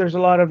stuff. There's a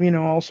lot of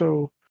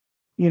also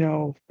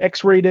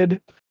X-rated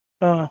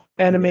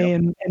anime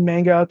and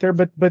manga out there.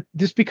 But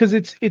just because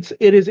it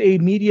is a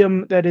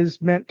medium that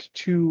is meant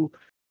to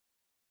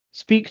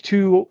speak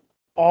to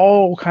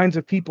all kinds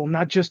of people,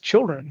 not just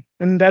children.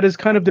 And that is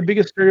kind of the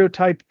biggest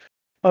stereotype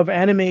of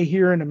anime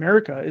here in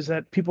America, is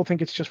that people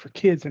think it's just for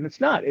kids, and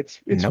it's not.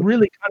 It's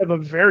really kind of a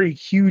very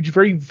huge,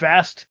 very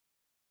vast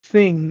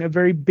thing, a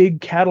very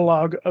big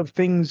catalog of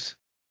things.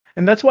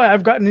 And that's why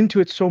I've gotten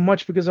into it so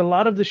much, because a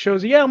lot of the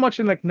shows, I'm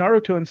watching like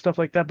Naruto and stuff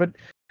like that,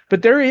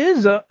 but there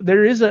is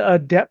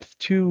a depth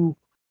to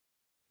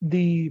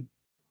the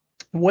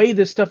way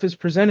this stuff is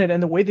presented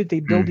and the way that they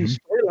build these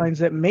storylines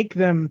that make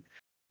them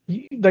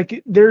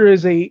like, there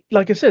is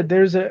like I said,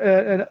 there's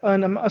a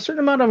certain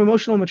amount of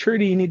emotional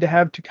maturity you need to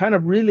have to kind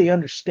of really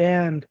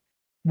understand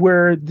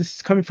where this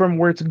is coming from,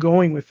 where it's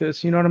going with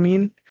this. You know what I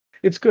mean?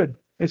 It's good.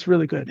 It's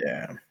really good.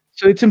 Yeah.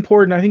 So it's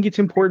important. I think it's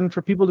important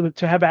for people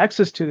to have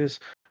access to this,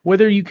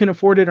 whether you can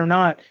afford it or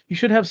not. You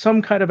should have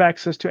some kind of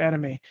access to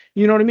anime.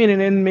 You know what I mean? And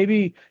then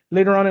maybe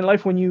later on in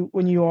life, when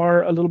you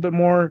are a little bit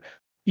more,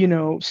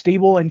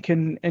 stable and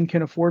can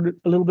afford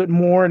a little bit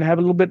more and have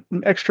a little bit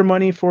extra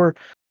money for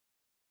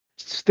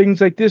things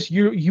like this,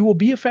 you will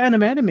be a fan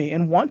of anime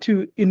and want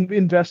to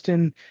invest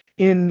in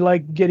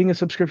like getting a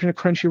subscription to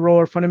Crunchyroll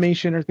or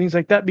Funimation or things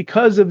like that,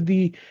 because of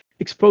the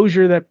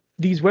exposure that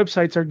these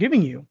websites are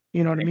giving you.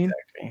 You know what I mean?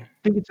 I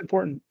think it's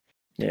important.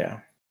 Yeah.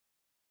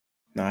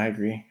 No, I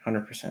agree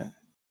 100%.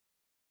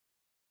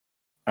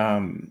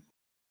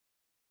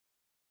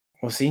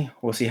 We'll see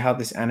how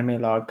this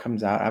Anime Log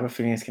comes out. I have a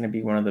feeling it's going to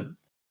be one of the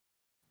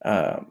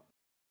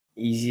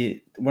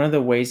one of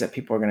the ways that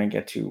people are going to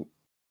get to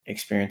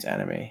experience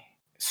anime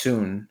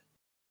soon.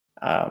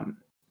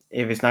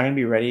 If it's not going to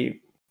be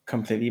ready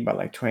completely by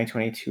like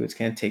 2022, it's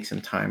going to take some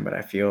time, but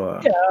I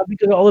feel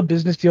because all the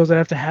business deals that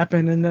have to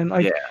happen, and then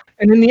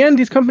and in the end,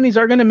 these companies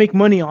are going to make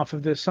money off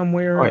of this some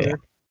way or other.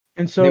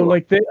 And so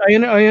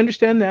I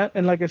understand that,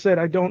 and like I said,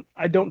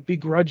 I don't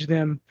begrudge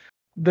them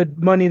the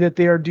money that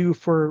they are due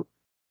for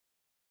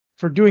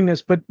doing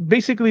this, but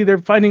basically they're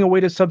finding a way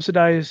to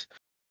subsidize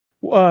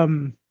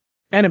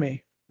anime,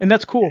 and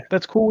that's cool.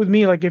 That's cool with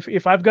me. Like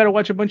if I've got to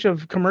watch a bunch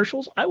of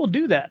commercials, I will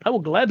do that. I will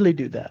gladly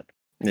do that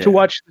to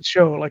watch the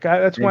show. Like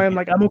that's why I'm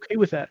like, I'm okay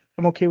with that.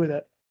 I'm okay with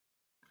that.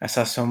 I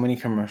saw so many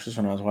commercials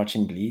when I was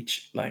watching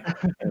Bleach. Like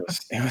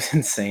it was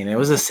insane. It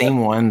was the same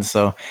one.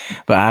 So,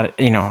 but I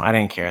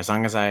didn't care as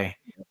long as I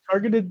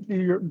targeted,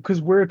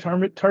 because we're a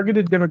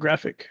targeted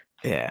demographic.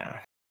 Yeah,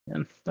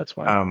 and that's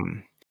why.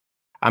 I'm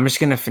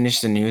just gonna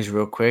finish the news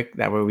real quick.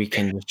 That way we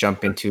can just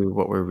jump into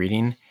what we're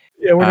reading.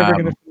 Yeah, we're never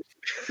gonna finish.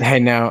 I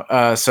know.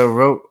 So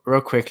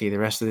real quickly, the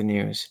rest of the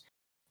news.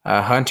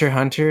 Hunter x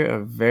Hunter,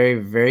 a very,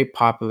 very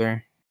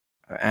popular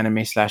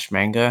anime /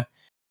 manga.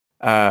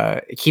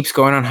 It keeps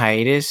going on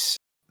hiatus.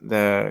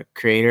 the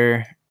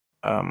creator.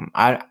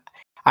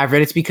 I've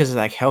read it's because of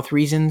like health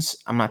reasons.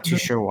 I'm not too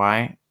sure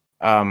why.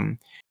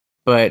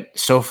 But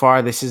so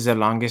far this is the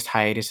longest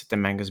hiatus that the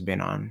manga's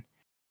been on.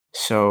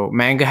 So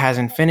manga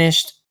hasn't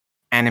finished,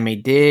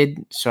 anime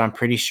did. So I'm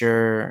pretty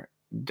sure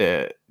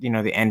the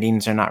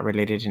endings are not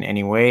related in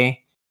any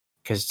way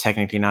because it's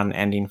technically not an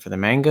ending for the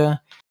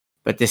manga.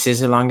 But this is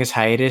the longest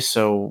hiatus,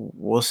 so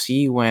we'll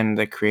see when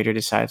the creator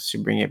decides to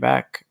bring it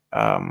back.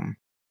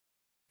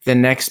 The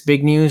next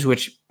big news,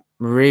 which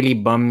really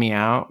bummed me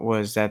out,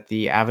 was that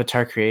the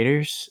Avatar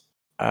creators,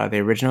 the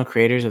original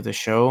creators of the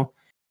show,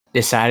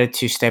 decided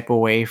to step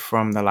away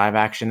from the live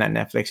action that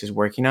Netflix is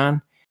working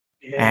on.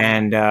 Yeah.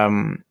 And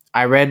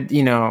I read,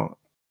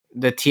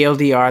 the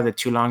TLDR, the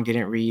too long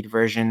didn't read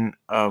version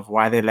of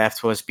why they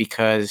left was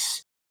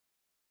because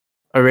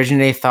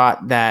originally they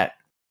thought that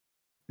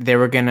they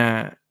were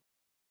gonna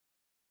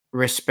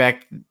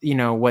respect,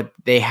 what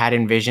they had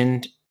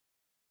envisioned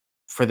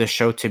for the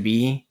show to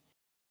be,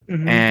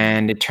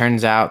 and it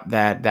turns out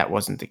that that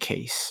wasn't the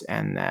case,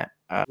 and that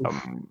that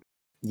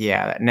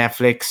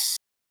Netflix,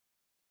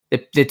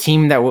 the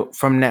team that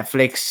from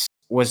Netflix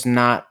was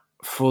not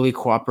fully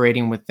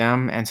cooperating with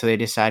them, and so they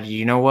decided,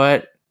 you know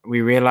what,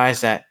 we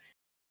realized that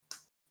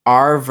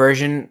our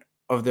version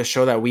of the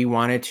show that we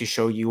wanted to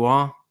show you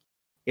all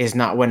is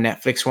not what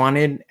Netflix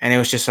wanted, and it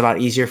was just a lot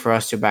easier for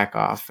us to back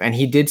off. And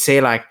he did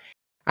say, like,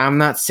 I'm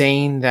not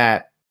saying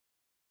that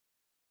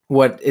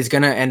what is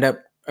going to end up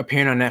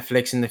appearing on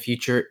Netflix in the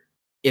future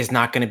is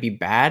not going to be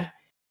bad.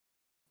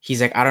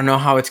 He's like, I don't know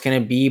how it's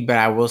going to be, but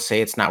I will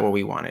say it's not what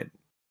we wanted.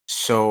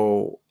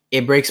 So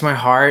it breaks my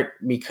heart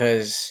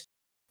because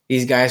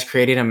these guys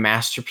created a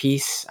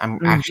masterpiece. I'm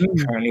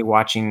actually currently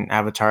watching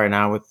Avatar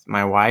now with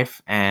my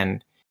wife,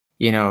 and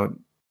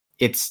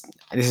this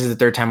is the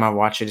third time I've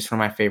watched it. It's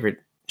one of my favorite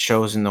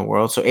shows in the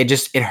world. So it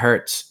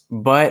hurts.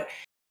 But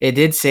it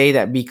did say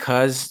that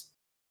because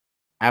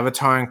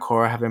Avatar and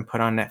Korra have been put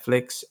on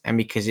Netflix, and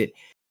because it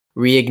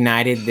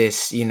reignited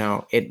this,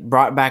 it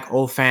brought back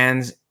old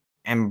fans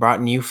and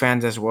brought new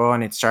fans as well,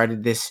 and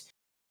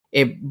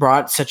it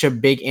brought such a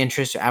big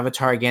interest to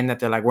Avatar again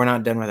that they're like, we're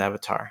not done with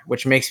Avatar,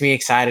 which makes me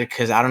excited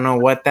because I don't know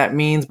what that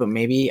means, but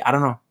maybe, I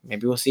don't know,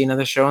 maybe we'll see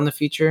another show in the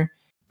future.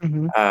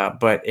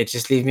 But it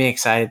just leaves me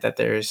excited that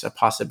there's a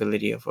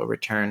possibility of a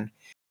return.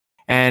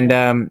 And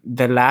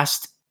the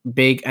last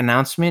big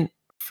announcement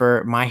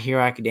for My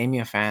Hero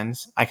Academia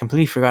fans, I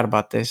completely forgot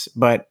about this,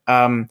 but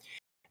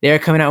they're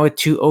coming out with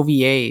 2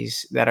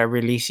 OVAs that are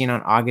releasing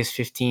on August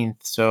 15th.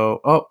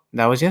 So,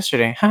 that was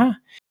yesterday. So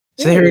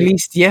they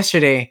released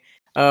yesterday.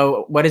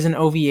 What is an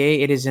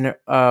OVA? It is an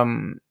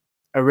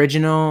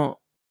original.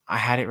 I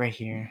had it right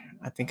here.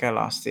 I think I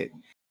lost it.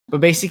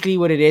 But basically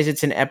what it is,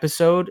 it's an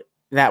episode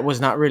that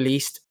was not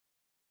released,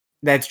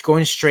 that's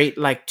going straight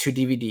like to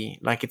DVD.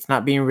 Like it's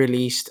not being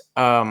released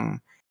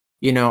on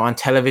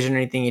television or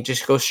anything. It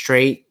just goes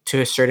straight to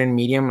a certain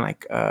medium,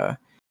 like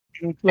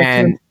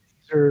and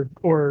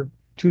or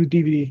to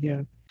DVD,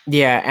 yeah.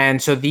 Yeah,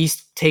 and so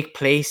these take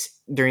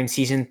place during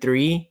season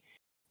 3,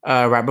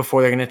 right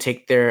before they're gonna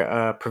take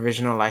their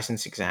provisional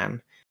license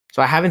exam.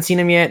 So I haven't seen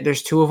them yet.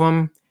 There's 2 of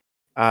them.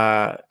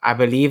 I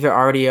believe they're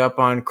already up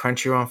on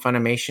Crunchyroll and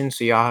Funimation,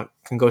 so y'all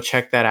can go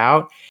check that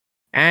out.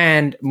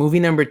 And movie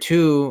number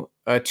 2,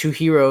 Two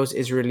Heroes,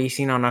 is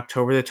releasing on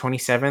October the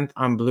 27th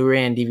on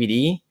Blu-ray and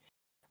DVD.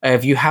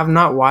 If you have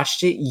not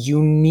watched it,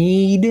 you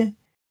need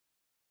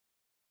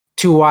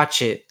to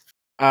watch it.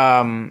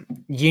 You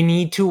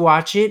need to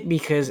watch it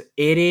because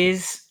it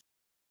is,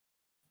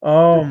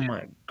 oh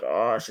my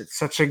gosh, it's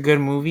such a good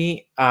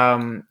movie.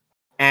 And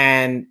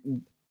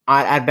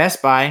at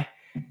Best Buy,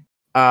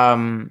 they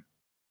are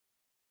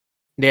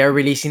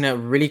releasing a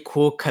really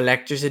cool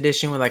collector's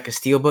edition with like a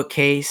steelbook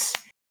case.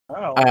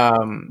 Wow.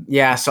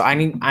 Yeah, so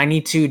I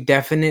need to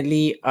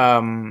definitely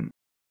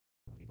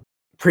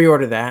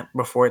pre-order that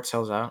before it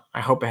sells out.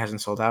 I hope it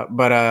hasn't sold out,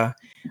 but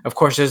of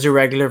course there's a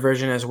regular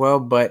version as well,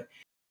 but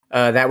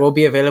that will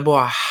be available.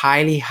 I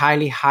highly,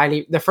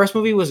 the first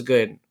movie was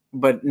good,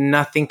 but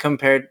nothing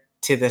compared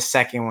to the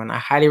second one. I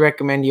highly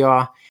recommend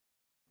y'all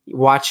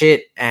watch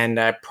it, and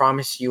I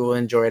promise you will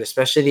enjoy it,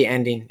 especially the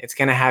ending. It's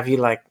gonna have you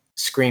like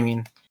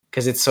screaming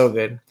because it's so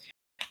good.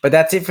 But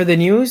that's it for the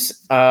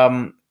news.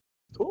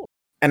 Cool.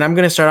 And I'm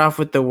gonna start off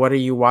with the what are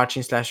you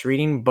watching /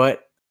 reading.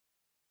 But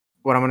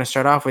what I'm gonna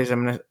start off with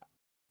is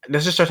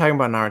let's just start talking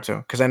about Naruto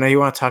because I know you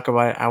want to talk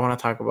about it. I want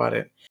to talk about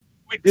it.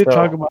 We did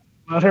talk about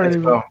it already.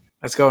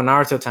 Let's go.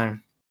 Naruto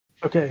time.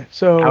 Okay,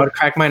 so I would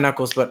crack my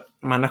knuckles, but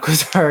my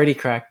knuckles are already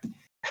cracked.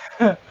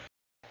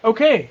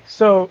 Okay,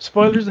 so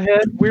spoilers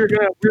ahead. We're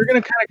gonna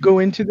kind of go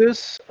into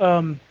this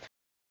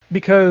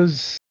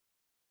because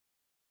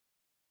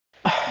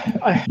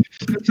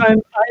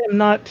I'm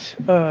not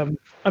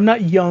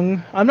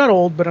young. I'm not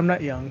old, but I'm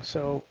not young,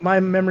 so my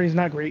memory is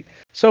not great.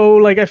 So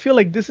like I feel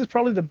like this is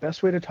probably the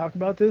best way to talk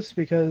about this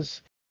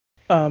because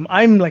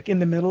I'm like in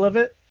the middle of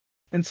it.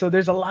 And so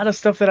there's a lot of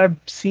stuff that I've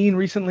seen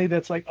recently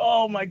that's like,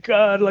 oh my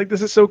god, like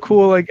this is so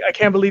cool, like I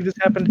can't believe this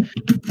happened.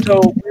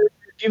 So we're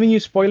giving you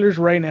spoilers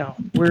right now.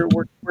 We're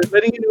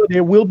letting you know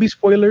there will be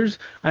spoilers.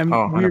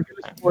 Oh,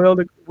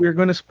 We're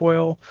gonna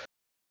spoil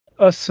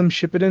us some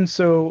Shippuden.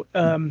 So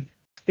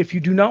if you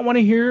do not want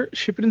to hear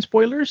Shippuden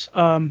spoilers,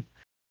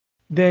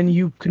 then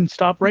you can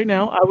stop right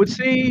now. I would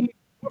say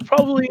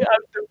probably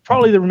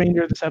the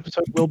remainder of this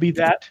episode will be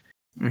that.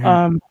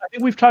 I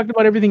think we've talked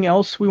about everything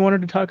else we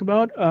wanted to talk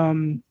about.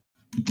 I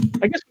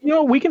guess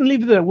we can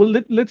leave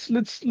let's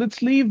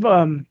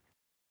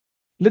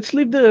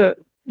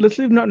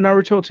leave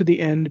Naruto to the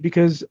end,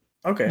 because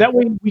okay. that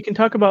way we can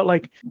talk about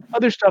like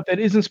other stuff that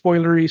isn't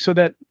spoilery, so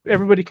that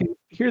everybody can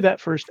hear that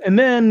first, and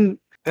then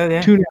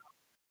Yeah. tune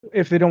out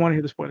if they don't want to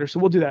hear the spoilers. So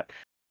we'll do that.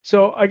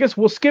 So I guess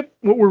we'll skip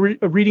what we're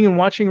reading and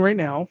watching right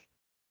now,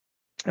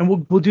 and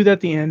we'll do that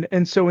at the end.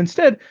 And so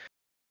instead,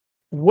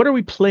 what are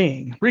we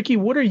playing? Ricky,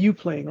 what are you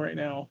playing right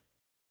now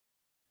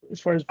as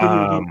far as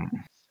video games?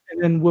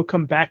 And then we'll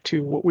come back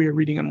to what we are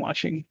reading and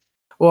watching.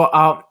 Well,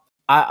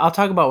 I'll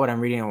talk about what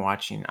I'm reading and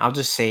watching. I'll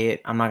just say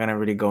it. I'm not gonna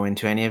really go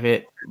into any of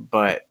it,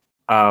 but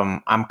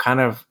I'm kind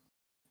of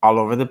all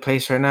over the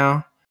place right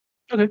now.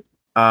 Okay.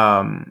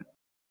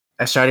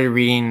 I started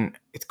reading.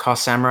 It's called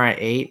Samurai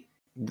 8,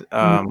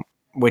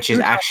 which is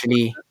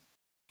actually,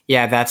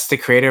 yeah, that's the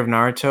creator of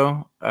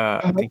Naruto.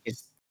 I think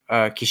it's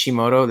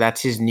Kishimoto.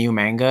 That's his new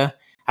manga.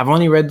 I've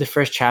only read the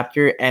first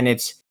chapter, and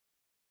it's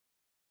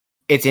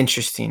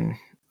interesting.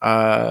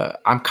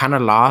 I'm kind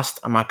of lost.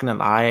 I'm not gonna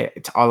lie.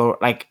 It's all over,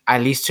 like,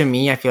 at least to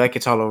me, I feel like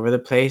it's all over the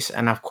place.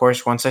 And of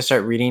course, once I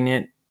start reading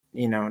it,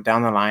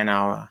 down the line,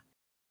 I'll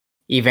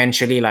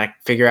eventually like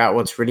figure out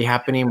what's really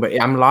happening.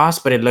 But I'm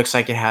lost. But it looks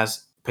like it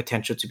has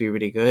potential to be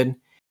really good.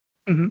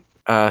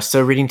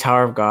 Still reading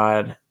Tower of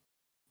God,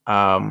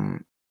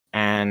 and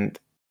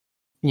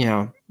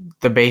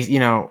the base.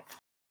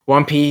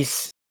 One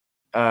Piece,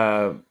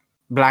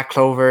 Black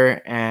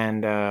Clover,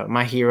 and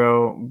My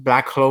Hero.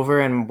 Black Clover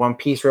and One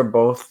Piece were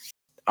both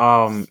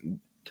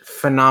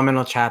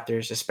phenomenal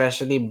chapters,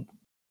 especially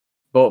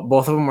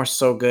both of them were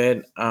so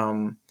good.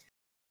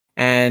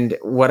 And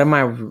what am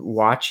I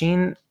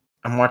watching?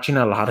 I'm watching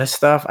a lot of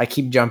stuff. I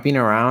keep jumping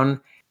around.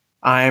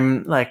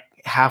 I'm like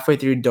halfway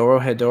through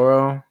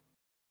Dorohedoro.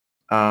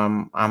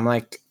 I'm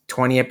like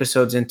 20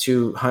 episodes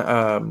into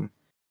Yu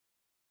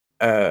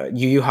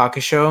Yu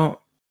Hakusho.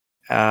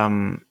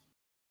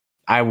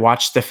 I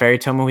watched the Fairy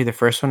Tail movie, the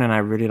first one, and I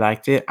really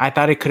liked it. I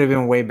thought it could have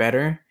been way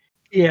better.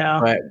 Yeah,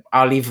 but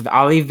I'll leave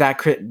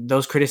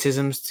those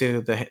criticisms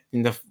to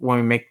when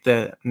we make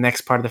the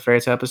next part of the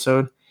Fairy Tail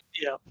episode.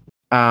 Yeah.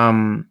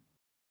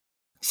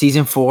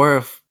 Season 4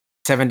 of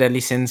Seven Deadly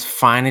Sins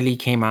finally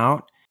came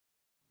out,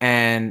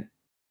 and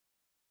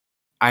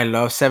I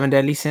love Seven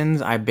Deadly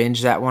Sins. I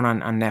binged that one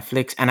on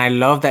Netflix, and I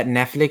love that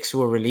Netflix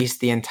will release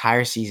the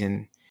entire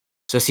season.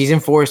 So season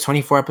 4 is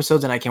 24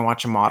 episodes, and I can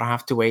watch them all. I don't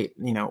have to wait,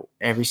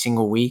 every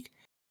single week.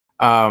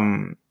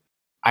 I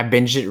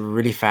binged it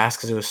really fast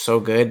because it was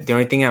so good. The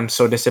only thing I'm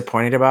so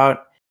disappointed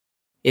about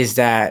is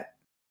that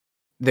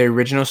the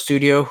original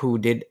studio, who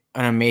did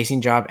an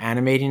amazing job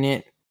animating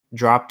it,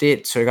 dropped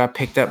it, so it got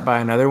picked up by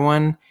another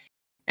one.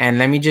 And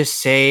let me just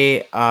say,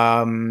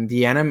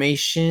 the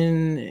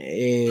animation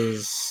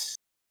is...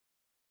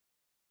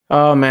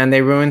 Oh man,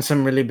 they ruined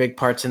some really big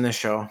parts in the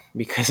show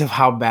because of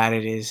how bad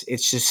it is.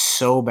 It's just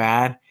so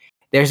bad.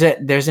 There's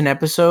an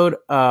episode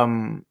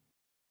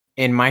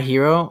in My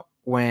Hero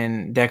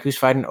when Deku's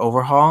fighting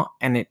Overhaul,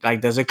 and it like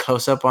does a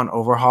close up on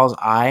Overhaul's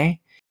eye.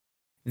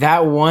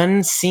 That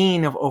one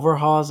scene of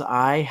Overhaul's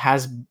eye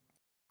has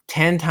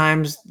 10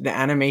 times the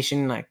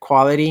animation like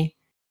quality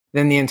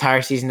than the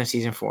entire season of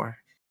season 4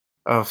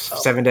 of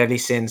Seven Deadly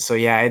Sins. So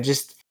yeah,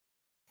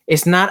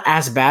 it's not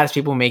as bad as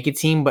people make it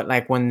seem, but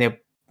like when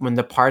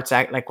the parts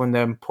act like when the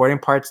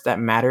important parts that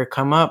matter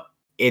come up,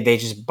 they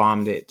just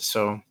bombed it.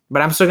 So,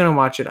 but I'm still gonna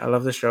watch it. I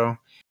love the show.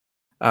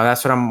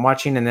 That's what I'm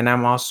watching, and then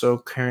I'm also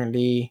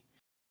currently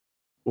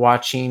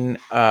watching.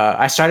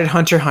 I started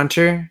Hunter x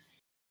Hunter,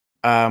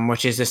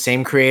 which is the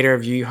same creator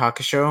of Yu Yu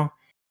Hakusho,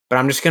 but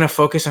I'm just gonna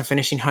focus on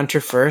finishing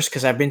Hunter first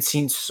because I've been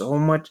seeing so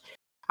much.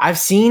 I've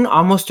seen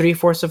almost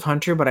 3/4 of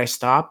Hunter, but I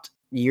stopped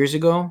years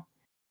ago.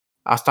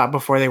 I stopped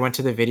before they went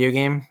to the video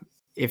game.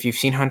 If you've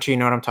seen Hunter, you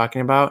know what I'm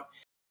talking about.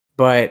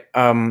 But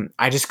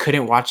I just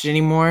couldn't watch it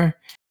anymore.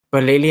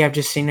 But lately, I've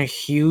just seen a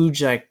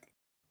huge like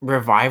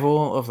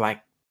revival of like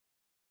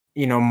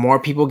more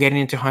people getting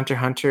into Hunter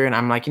x Hunter, and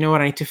I'm like, you know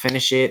what, I need to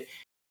finish it.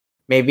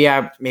 Maybe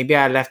I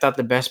left out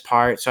the best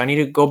part, so I need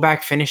to go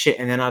back, finish it,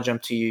 and then I'll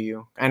jump to Yu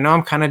Yu. I know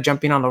I'm kind of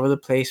jumping all over the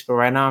place, but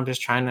right now I'm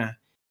just trying to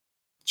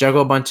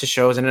juggle a bunch of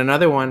shows. And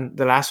another one,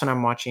 the last one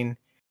I'm watching,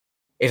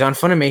 is on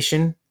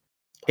Funimation.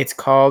 It's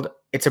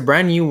a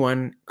brand new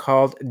one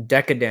called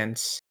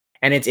Decadence.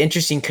 And it's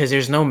interesting because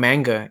there's no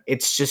manga.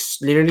 It's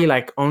just literally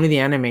like only the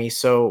anime.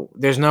 So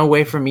there's no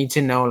way for me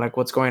to know like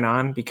what's going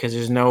on because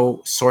there's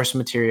no source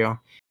material.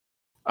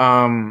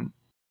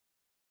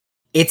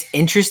 It's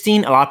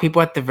interesting. A lot of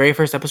people at the very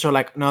first episode are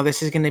like, no,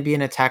 this is going to be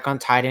an Attack on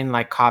Titan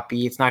like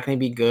copy. It's not going to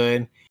be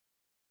good.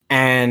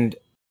 And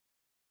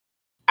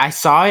I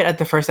saw it at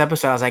the first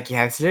episode. I was like,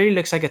 yeah, this literally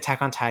looks like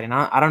Attack on Titan.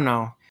 I don't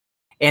know.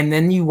 and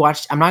then you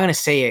watch. I'm not gonna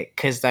say it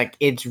because like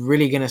it's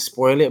really gonna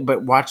spoil it.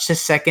 But watch the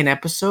second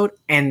episode,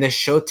 and the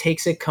show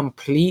takes a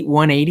complete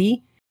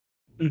 180,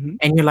 Mm-hmm.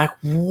 and you're like,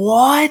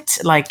 "What?"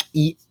 Like,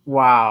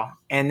 wow!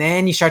 And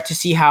then you start to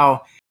see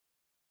how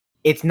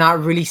it's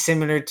not really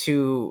similar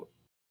to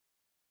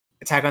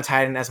Attack on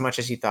Titan as much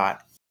as you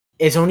thought.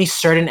 It's only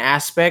certain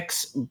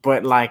aspects,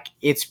 but like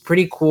it's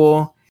pretty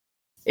cool.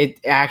 I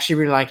actually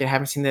really like it. I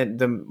haven't seen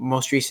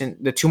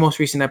the two most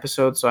recent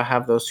episodes, so I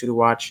have those two to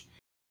watch.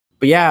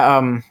 But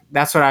yeah,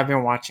 that's what I've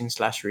been watching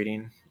 /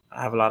 reading.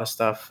 I have a lot of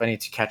stuff I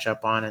need to catch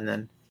up on, and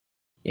then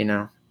you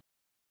know,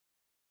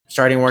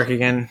 starting work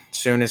again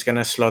soon is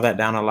gonna slow that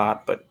down a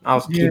lot. But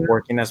I'll keep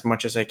working as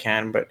much as I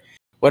can. But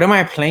what am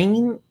I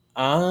playing?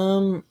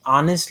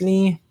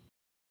 Honestly,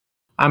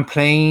 I'm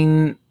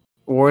playing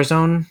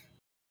Warzone,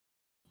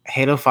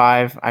 Halo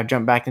 5. I've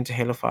jumped back into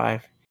Halo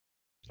 5.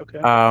 Okay.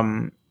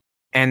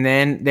 And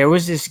then there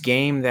was this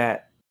game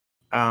that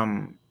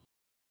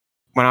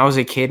when I was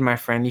a kid, my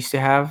friend used to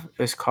have.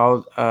 It was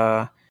called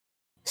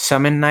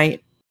Summon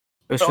Night.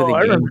 It was for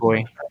the Game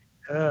Boy.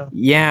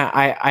 Yeah,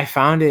 I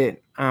found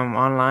it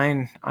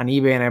online on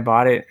eBay and I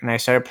bought it and I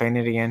started playing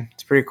it again.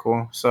 It's pretty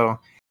cool. So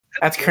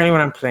that's currently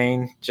what I'm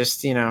playing. Just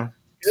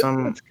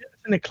some. It's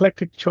an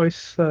eclectic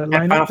choice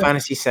lineup. Final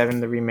Fantasy VII,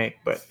 the remake,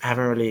 but I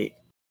haven't really.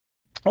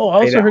 Oh,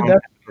 I also heard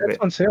that's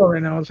on sale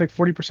right now. It's like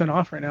 40%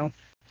 off right now.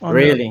 On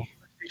really?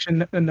 The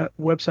PlayStation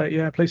website,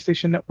 yeah,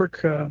 PlayStation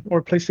Network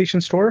or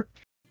PlayStation Store.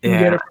 You can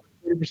get it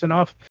for 40%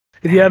 off.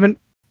 If you haven't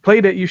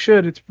played it, you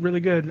should. It's really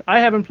good.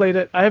 I haven't played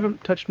it. I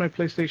haven't touched my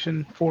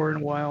PlayStation 4 in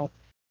a while.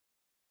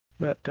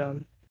 But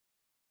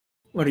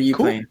what are you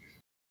playing?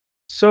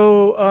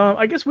 So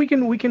I guess we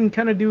can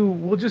kind of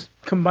we'll just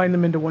combine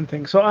them into one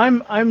thing. So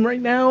I'm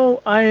right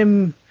now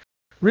I'm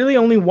really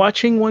only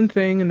watching one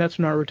thing, and that's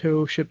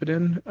Naruto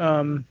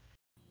Shippuden.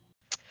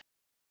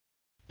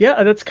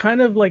 Yeah, that's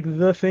kind of like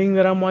the thing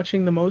that I'm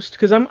watching the most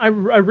because I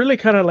really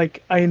kind of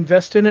like I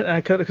invest in it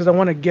and because I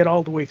want to get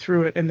all the way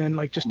through it and then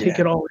like just take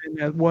it all in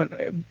at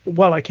one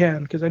while I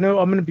can because I know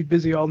I'm going to be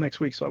busy all next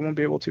week so I won't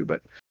be able to.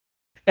 But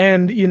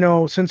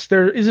since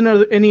there isn't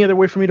any other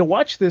way for me to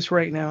watch this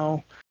right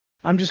now,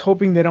 I'm just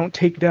hoping they don't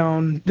take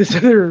down this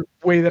other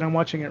way that I'm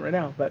watching it right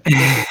now. But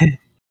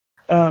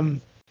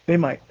they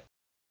might.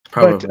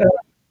 Probably.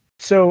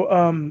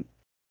 But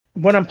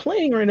what I'm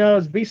playing right now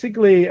is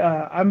basically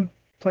I'm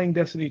playing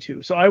Destiny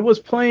 2. So I was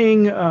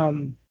playing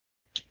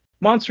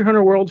Monster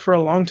Hunter World for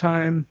a long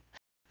time.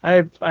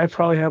 I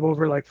probably have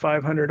over like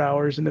 500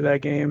 hours into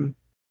that game.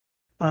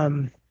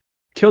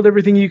 Killed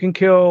everything you can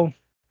kill,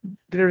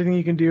 did everything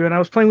you can do, and I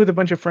was playing with a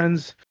bunch of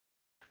friends,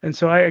 and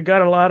so I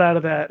got a lot out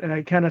of that. And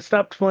I kind of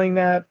stopped playing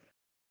that.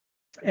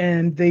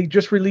 And they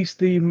just released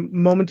the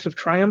Moments of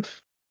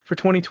Triumph for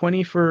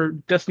 2020 for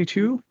Destiny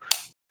 2.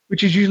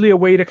 Which is usually a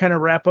way to kind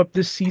of wrap up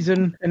this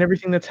season and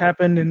everything that's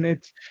happened, and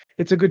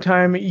it's a good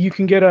time. You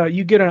get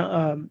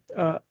a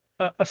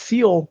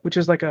seal, which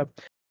is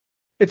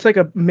it's like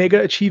a mega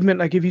achievement.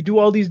 Like if you do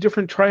all these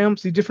different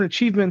triumphs, these different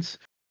achievements,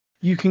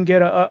 you can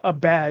get a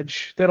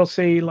badge that'll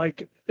say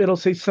it'll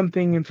say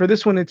something. And for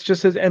this one, it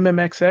just says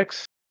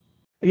MMXX.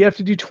 You have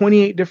to do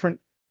 28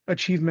 different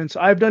achievements.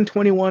 I've done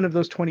 21 of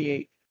those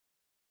 28,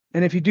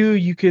 and if you do,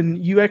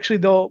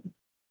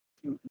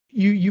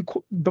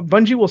 the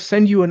Bungie will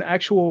send you an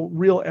actual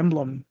real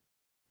emblem,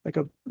 like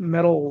a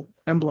metal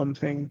emblem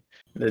thing.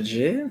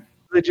 Legit.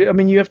 I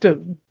mean, you have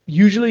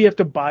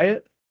to buy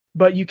it,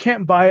 but you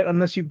can't buy it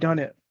unless you've done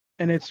it,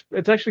 and it's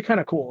actually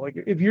kind of cool. Like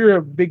if you're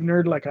a big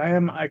nerd like I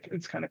am,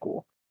 it's kind of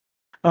cool.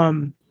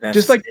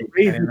 Just like the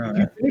raids, if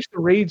you finish the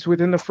raids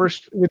within the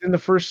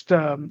first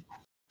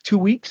 2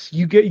 weeks,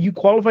 you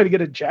qualify to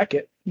get a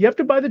jacket. You have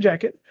to buy the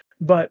jacket,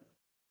 but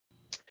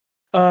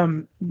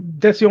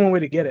that's the only way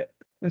to get it.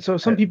 And so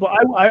some people,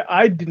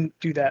 I didn't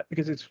do that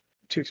because it's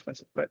too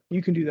expensive, but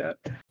you can do that.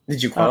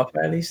 Did you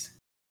qualify at least?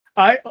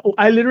 I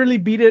literally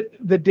beat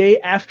it the day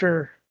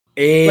after.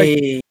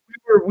 Hey. Like,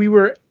 we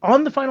were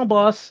on the final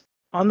boss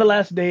on the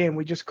last day and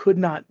we just could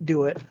not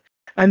do it.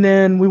 And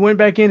then we went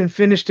back in and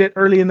finished it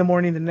early in the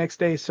morning the next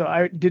day. So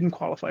I didn't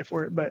qualify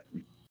for it, but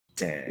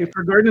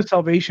for Garden of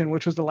Salvation,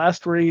 which was the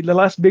last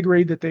big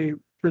raid that they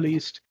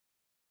released.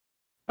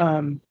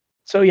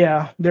 So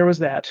yeah, there was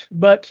that.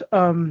 But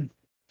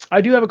I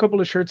do have a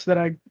couple of shirts that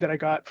I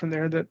got from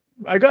there that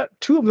I got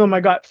 2 of them I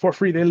got for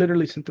free. They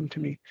literally sent them to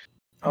me.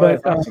 Oh,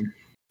 that's awesome.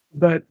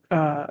 But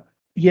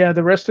yeah,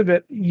 the rest of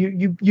it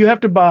you have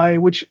to buy,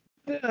 which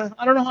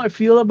I don't know how I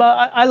feel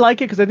about. I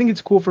like it because I think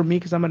it's cool for me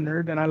because I'm a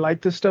nerd and I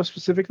like this stuff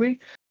specifically.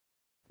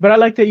 But I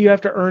like that you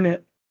have to earn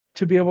it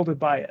to be able to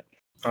buy it.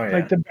 Oh yeah.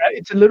 Like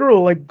it's a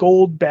literal like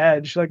gold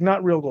badge, like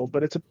not real gold,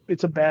 but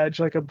it's a badge,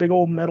 like a big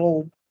old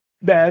metal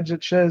badge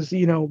that says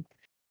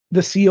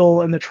the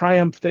seal and the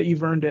triumph that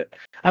you've earned it.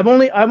 I've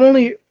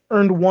only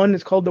earned one.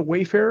 It's called the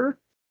Wayfarer,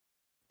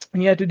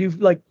 and you have to do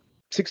like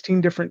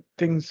 16 different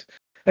things,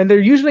 and they're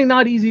usually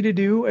not easy to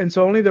do. And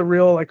so only the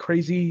real like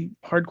crazy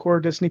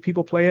hardcore Destiny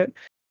people play it,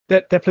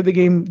 that play the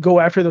game,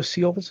 go after those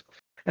seals.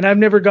 And I've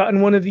never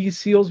gotten one of these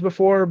seals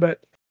before, but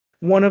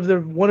one of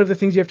the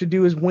things you have to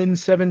do is win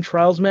 7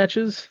 trials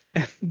matches.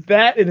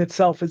 That in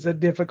itself is a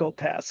difficult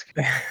task.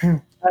 I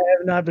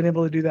have not been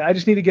able to do that. I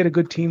just need to get a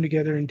good team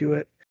together and do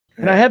it.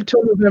 And I have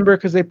till November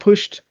because they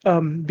pushed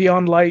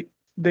Beyond Light.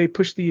 They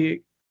pushed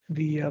the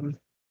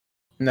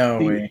No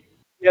the way.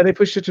 yeah, they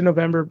pushed it to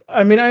November.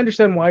 I mean, I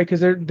understand why,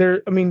 because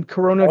they're I mean,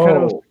 Corona kind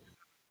of. Oh,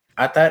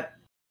 I thought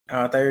you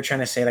were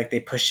trying to say like they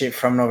pushed it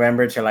from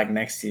November to like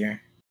next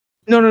year.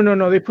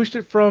 No. They pushed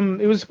it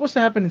from. It was supposed to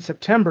happen in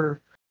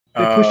September.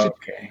 They pushed it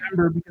to Okay.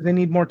 November because they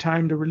need more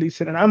time to release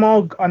it, and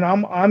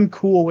I'm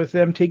cool with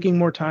them taking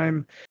more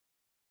time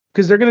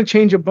because they're going to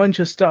change a bunch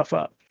of stuff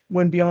up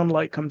when Beyond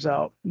Light comes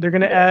out. They're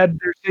going to add.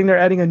 They're saying they're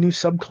adding a new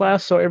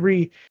subclass, so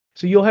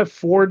you'll have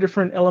 4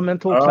 different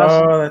elemental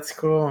classes. Oh, that's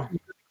cool.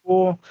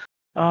 Cool.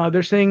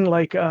 They're saying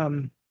like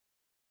the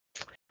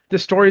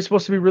story is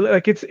supposed to be really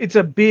like it's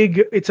a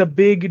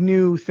big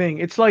new thing.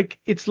 It's like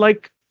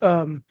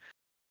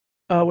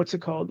what's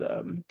it called?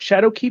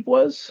 Shadowkeep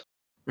was.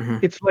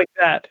 Mhm. It's like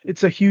that.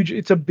 It's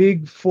a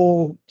big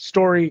full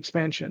story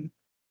expansion.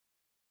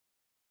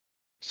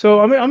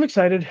 So I'm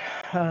excited.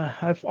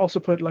 I've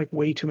also put like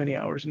way too many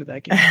hours into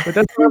that game, but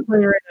that's what I'm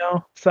playing right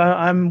now. So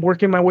I'm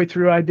working my way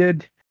through. I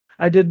did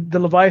the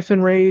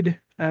Leviathan raid,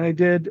 and I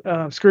did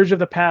Scourge of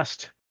the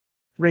Past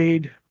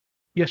raid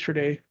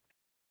yesterday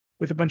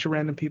with a bunch of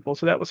random people.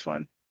 So that was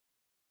fun.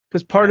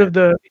 Because part of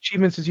the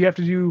achievements is you have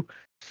to do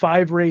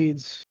 5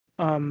 raids,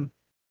 and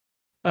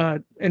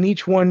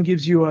each one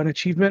gives you an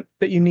achievement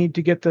that you need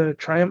to get the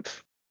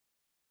triumph,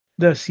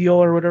 the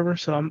seal or whatever.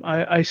 So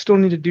I still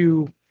need to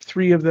do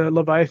 3 of the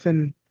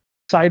Leviathan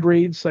side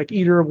raids, like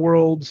Eater of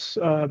Worlds,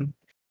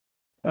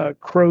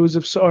 Crows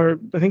of Sorrow.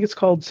 I think it's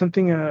called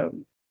something of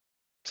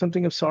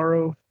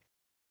Sorrow,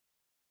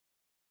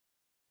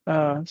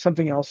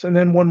 something else, and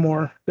then one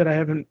more that I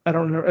don't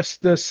remember.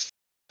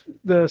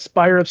 The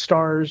Spire of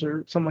Stars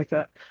or something like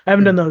that. I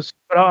haven't done those,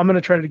 but I'm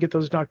gonna try to get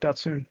those knocked out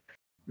soon.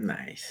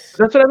 Nice.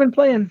 That's what I've been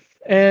playing,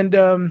 and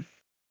I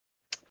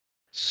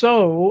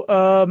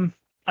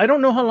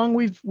don't know how long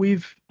we've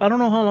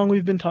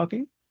been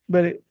talking,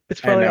 but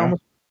it's probably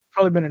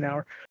been an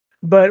hour.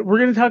 But we're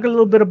gonna talk a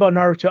little bit about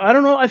Naruto. I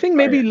don't know. I think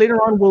maybe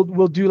later on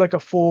we'll do like a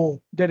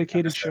full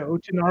dedicated show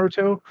to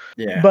Naruto.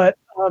 Yeah. But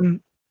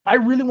I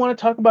really want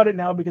to talk about it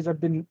now because I've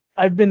been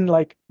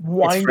like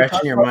wanting to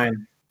talk in your about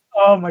mind.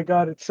 Oh my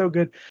god, it's so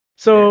good.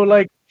 So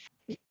like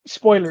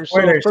spoilers.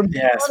 Spoilers. So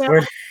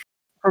Spoilers.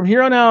 from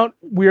here on out,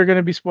 we are going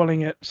to be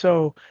spoiling it.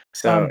 So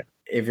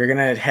if you're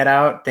gonna head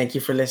out, thank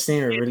you for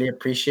listening. We really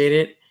appreciate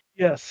it.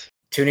 Yes.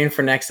 Tune in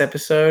for next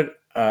episode.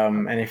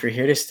 And if you're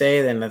here to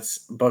stay, then let's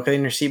buckle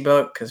in your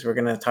seatbelt because we're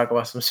gonna talk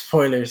about some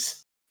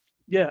spoilers.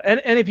 Yeah, and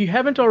if you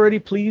haven't already,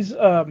 please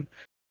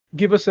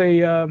give us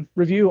a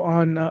review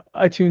on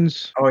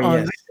iTunes. Oh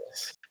yes.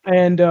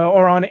 And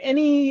or on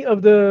any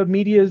of the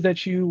medias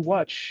that you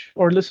watch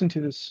or listen to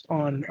this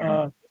on. Give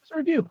us a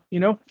review. You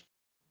know,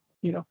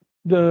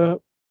 the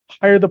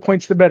higher the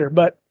points, the better.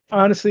 But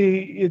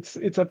honestly,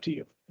 it's up to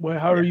you.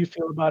 However you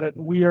feel about it.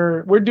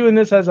 We're doing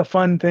this as a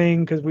fun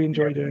thing because we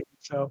enjoy doing it.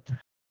 So,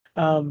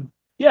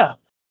 yeah.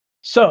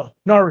 So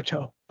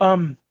Naruto.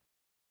 I'm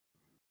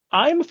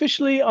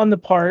officially on the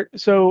part.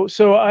 So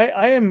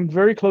I am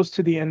very close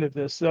to the end of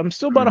this. I'm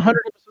still about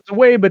 100 episodes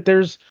away, but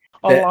there's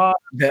a lot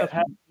of stuff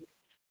happening.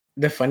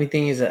 The funny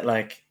thing is that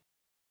like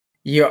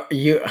you're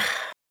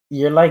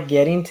like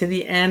getting to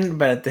the end,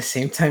 but at the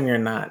same time you're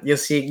not. You'll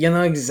see. You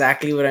know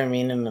exactly what I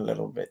mean in a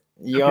little bit.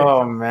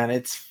 Yo, man,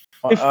 it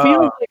feels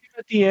like it's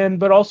at the end,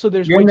 but also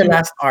there's You're in the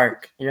last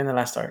arc.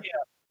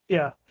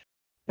 Yeah,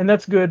 and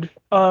that's good.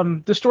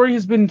 The story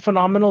has been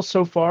phenomenal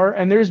so far,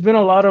 and there's been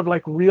a lot of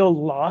like real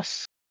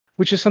loss,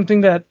 which is something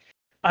that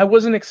I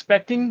wasn't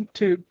expecting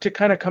to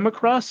kind of come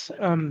across.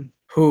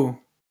 Who?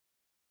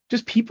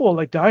 Just people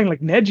like dying,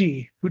 like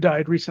Neji, who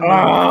died recently.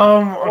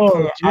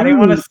 Okay. I didn't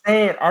want to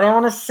say it. I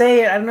don't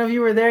know if you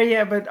were there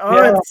yet, but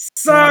it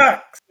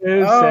sucks.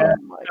 It was sad.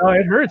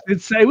 It hurts.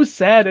 It was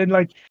sad, and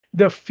like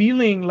the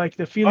feeling of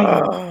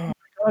oh my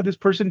god, this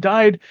person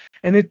died,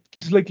 and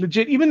it's like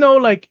legit. Even though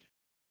like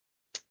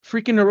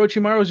freaking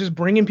Orochimaru is just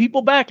bringing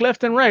people back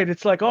left and right.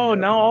 It's like, oh,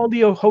 now all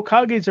the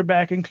Hokages are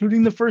back,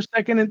 including the first,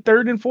 second, and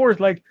third and fourth.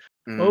 Like,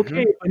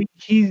 okay, but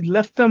he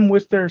left them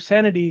with their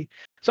sanity.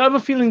 So I have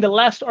a feeling the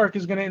last arc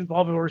is going to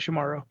involve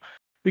Orochimaru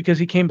because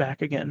he came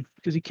back again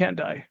because he can't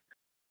die.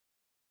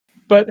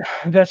 But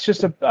that's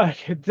just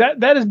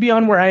that is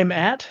beyond where I'm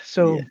at.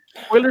 So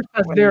spoilers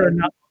there are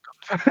not.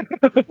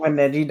 When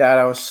Neji died,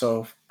 I was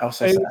so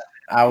sad.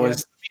 I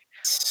was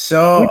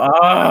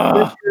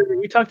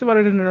we talked about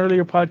it in an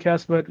earlier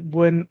podcast, but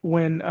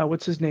when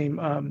what's his name?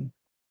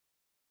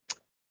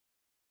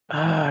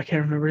 I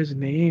can't remember his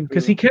name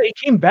because he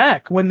came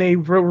back when they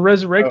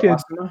resurrected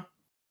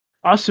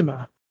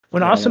Asuma.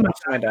 When Asuma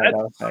died,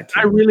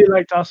 I really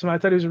liked Asuma. I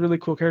thought he was a really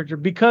cool character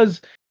because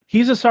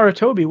he's a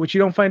Sarutobi, which you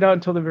don't find out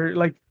until the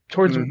very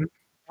towards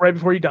right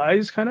before he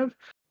dies, kind of.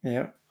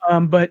 Yeah.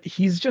 But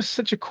he's just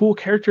such a cool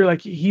character.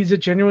 Like he's a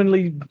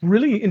genuinely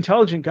really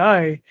intelligent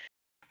guy.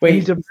 Wait,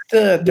 he's the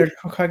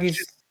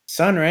Hokage's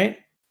son, right?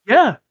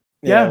 Yeah.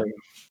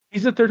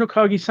 He's the third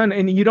Hokage's son,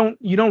 and you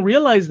don't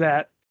realize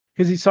that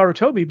because he's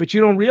Sarutobi, but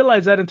you don't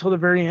realize that until the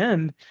very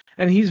end.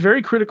 And he's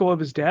very critical of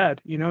his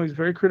dad. You know, he's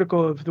very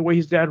critical of the way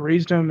his dad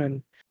raised him,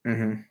 and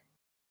Mm-hmm.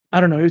 I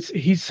don't know.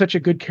 He's such a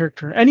good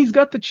character, and he's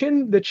got the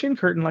chin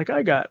curtain like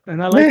I got,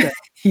 and I like that.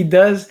 He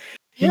does.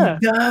 He Yeah,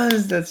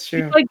 does. That's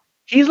he's true. like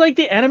he's like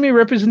the anime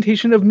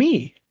representation of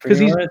me because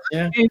Pretty much,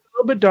 yeah. he's a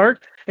little bit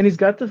dark, and he's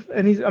got the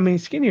and he's I mean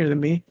he's skinnier than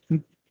me,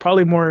 and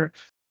probably more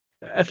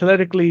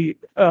athletically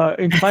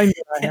inclined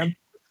than I am.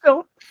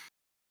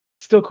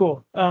 Still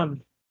cool.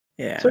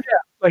 Yeah. So yeah,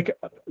 like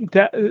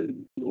that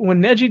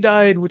when Neji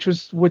died,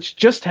 which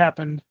just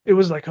happened, it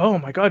was like, oh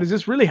my god, is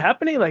this really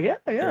happening? Like, yeah.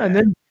 Yeah.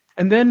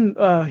 And then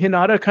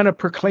Hinata kind of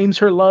proclaims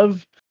her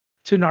love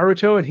to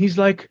Naruto, and he's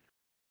like,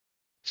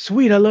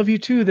 sweet, I love you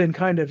too. Then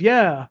kind of,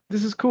 yeah,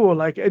 this is cool.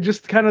 Like, it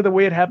just kind of the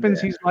way it happens.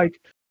 Yeah. He's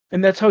like,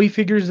 and that's how he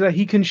figures that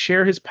he can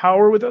share his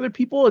power with other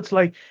people. It's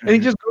like, and he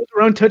just goes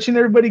around touching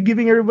everybody,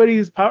 giving everybody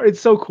his power. It's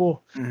so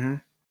cool. Mm-hmm.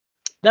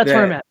 That's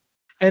where I'm at.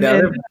 And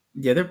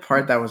The other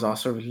part that was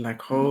also really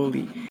like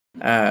holy,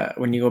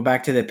 when you go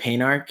back to the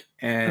pain arc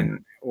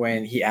and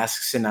when he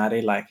asks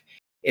Tsunade like,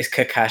 is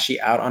Kakashi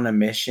out on a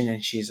mission,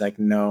 and she's like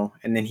no,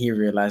 and then he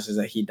realizes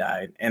that he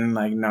died, and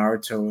like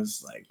Naruto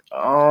was like,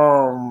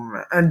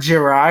 oh, and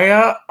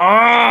Jiraiya,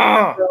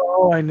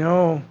 oh, I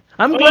know.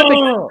 I'm glad they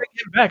bring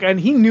him back, and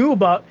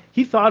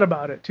he thought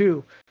about it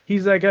too.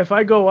 He's like, if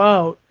I go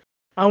out,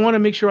 I want to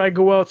make sure I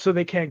go out so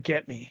they can't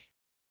get me.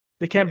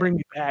 They can't bring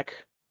me back.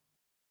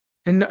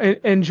 And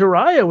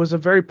Jiraiya was a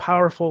very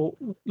powerful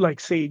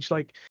like sage,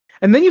 like,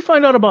 and then you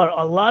find out about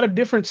a lot of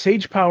different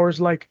sage powers,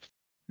 like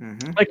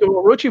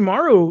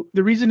Orochimaru.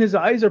 The reason his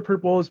eyes are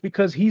purple is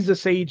because he's a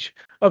sage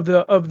of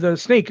the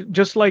snake,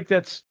 just like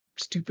that's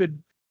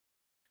stupid.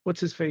 What's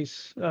his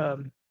face?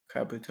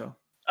 Kabuto.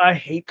 I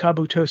hate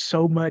Kabuto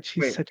so much.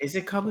 Wait, is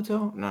it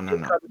Kabuto? No.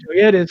 Kabuto.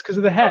 Yeah, it is because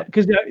of the hat.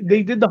 Because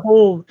they did the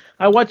whole.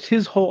 I watched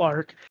his whole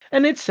arc,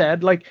 and it's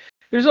sad. Like,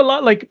 there's a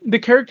lot, like the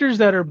characters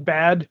that are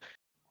bad.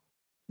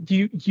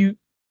 You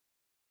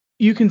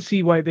can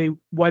see why they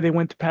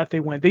went the path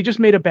they went. They just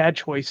made a bad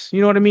choice. You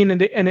know what I mean?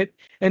 And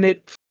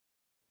it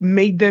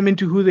made them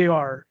into who they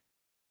are.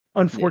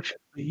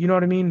 Unfortunately, you know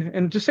what I mean.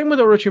 And just same with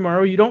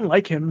Orochimaru. You don't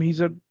like him. He's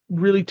a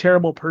really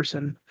terrible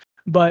person,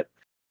 but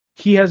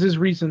he has his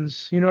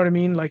reasons. You know what I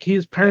mean? Like,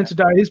 his parents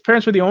died. His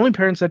parents were the only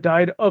parents that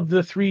died of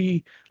the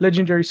 3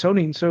 legendary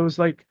Sonin. So it was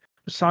like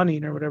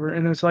Sanin or whatever.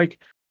 And it's like,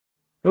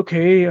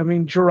 okay, I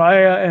mean,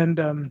 Jiraiya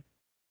and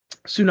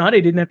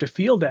Tsunade didn't have to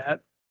feel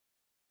that,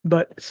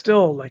 but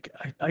still, like,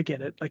 I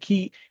get it. Like,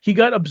 he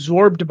got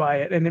absorbed by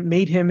it, and it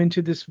made him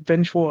into this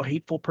vengeful,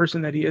 hateful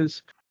person that he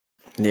is.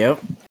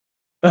 Yep.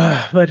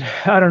 But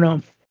I don't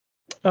know.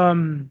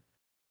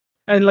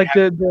 And like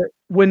the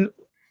when,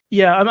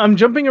 yeah, I'm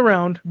jumping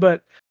around,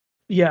 but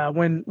yeah,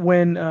 when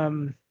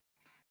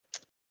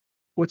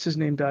what's his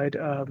name died?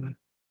 Neji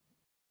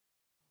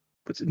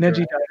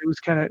died. It was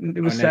sad.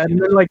 Neji.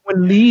 And then like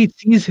when Lee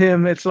sees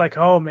him, it's like,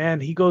 oh man,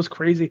 he goes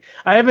crazy.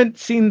 I haven't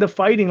seen the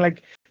fighting,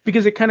 like,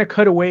 because it kind of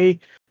cut away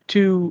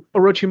to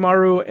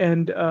Orochimaru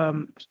and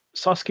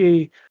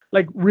Sasuke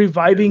like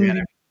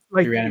reviving,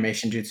 like,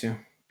 reanimation jutsu.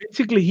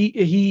 basically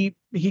he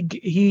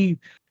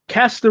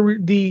cast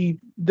the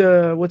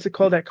what's it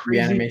called, that crazy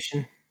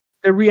Reanimation.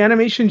 the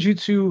reanimation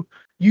jutsu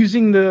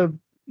using the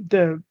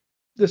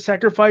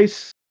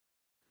sacrifice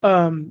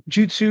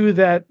jutsu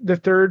that the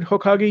third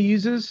Hokage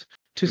uses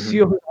to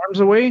seal his arms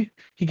away.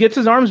 He gets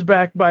his arms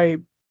back by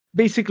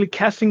basically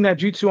casting that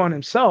jutsu on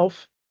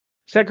himself,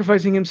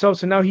 sacrificing himself,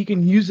 so now he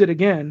can use it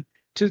again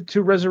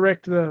to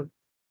resurrect the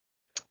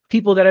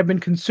people that have been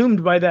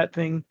consumed by that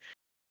thing.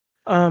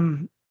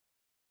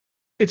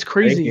 It's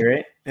crazy.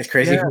 Right? It's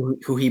crazy Yeah.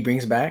 who he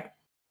brings back.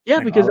 Yeah,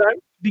 Like,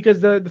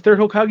 because the third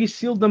Hokage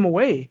sealed them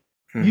away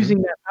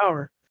using that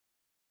power.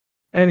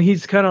 And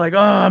he's kind of like, oh,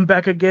 I'm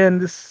back again.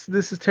 This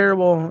is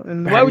terrible.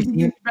 And why would you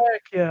get me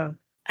back? Yeah.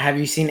 Have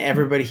you seen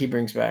everybody he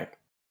brings back?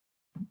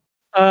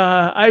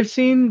 I've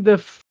seen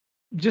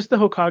just the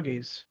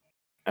Hokages.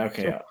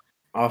 Okay, So,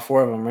 all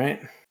 4 of them,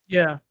 right?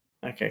 yeah.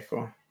 Okay,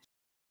 cool.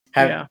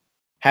 Yeah.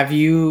 Have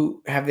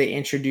they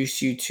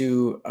introduced you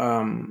to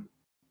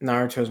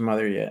Naruto's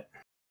mother yet?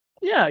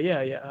 Yeah.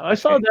 I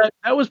saw that.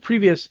 That was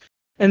previous.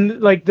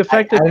 And like the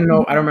fact that I don't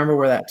know. I don't remember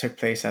where that took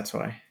place. That's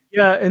why.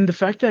 Yeah, and the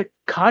fact that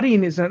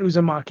Karin is not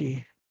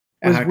Uzumaki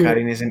was weird.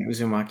 Karin isn't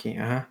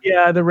Uzumaki.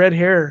 Yeah, the red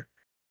hair.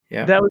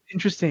 Yeah. That was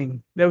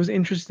interesting.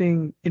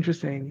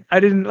 Interesting. I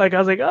didn't like. I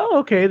was like, oh,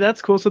 okay,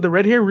 that's cool. So the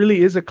red hair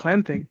really is a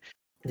clan thing.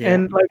 Yeah.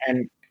 And like,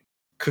 and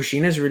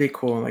Kushina's really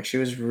cool. Like, she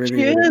was really. She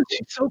really is. cool.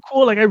 She's so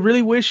cool. Like, I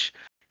really wish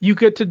you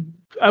get to.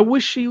 I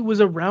wish she was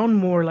around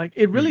more. Like,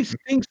 it really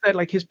stinks that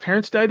like his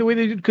parents died the way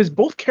they did, because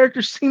both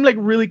characters seem like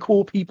really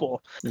cool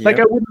people. Yep. Like,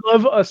 I would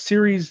love a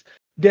series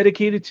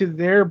dedicated to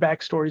their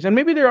backstories, and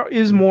maybe there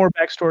is more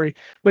backstory,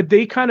 but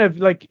they kind of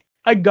like,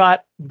 I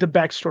got the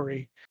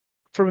backstory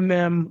from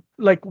them,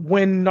 like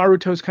when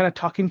Naruto's kind of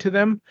talking to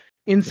them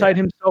inside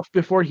himself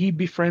before he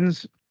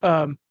befriends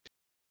what's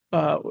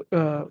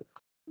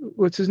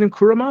his name,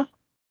 Kurama.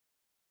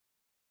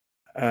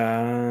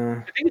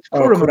 I think it's Oh,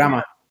 Kurama.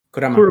 Kurama.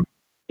 Kurama. Kurama.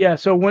 Yeah.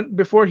 So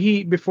before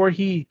he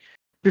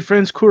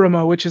befriends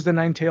Kurama, which is the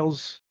Nine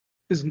Tails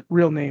his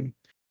real name.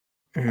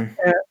 Mhm.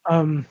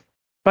 Um,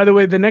 by the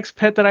way, the next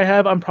pet that I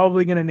have, I'm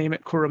probably gonna name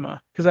it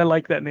Kurama because I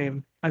like that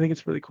name. I think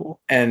it's really cool.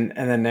 And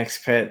the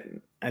next pet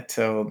I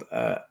told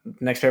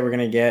next pet we're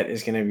gonna get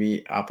is gonna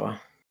be Appa.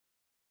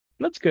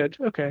 That's good.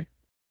 Okay,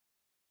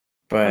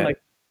 I like.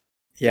 But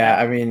yeah,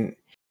 Yeah, I mean,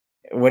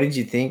 what did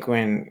you think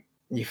when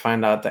you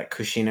find out that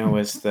Kushina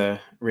was the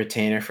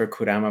retainer for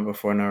Kurama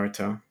before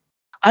Naruto?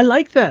 I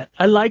like that.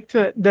 I like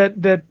that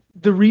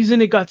the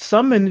reason it got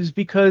summoned is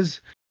because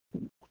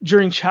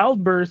during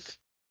childbirth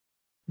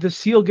the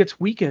seal gets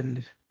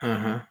weakened,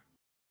 Uh-huh.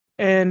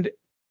 and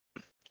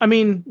I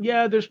mean,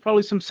 yeah, there's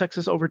probably some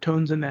sexist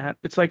overtones in that.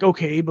 It's like,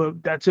 okay,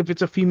 but that's if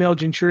it's a female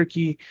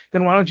Jinchuriki,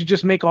 then why don't you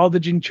just make all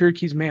the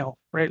Jinchurikis male,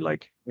 right?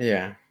 Like,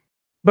 Yeah.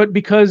 but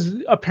because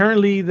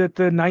apparently that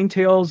the Nine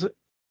Tails,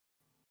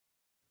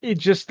 it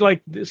just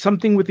like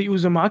something with the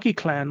Uzumaki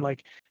clan,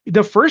 like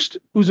the first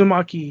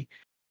Uzumaki,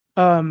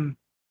 um,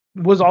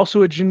 was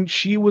also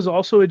she was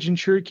also a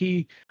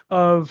Jinchuriki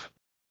of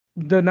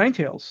the Nine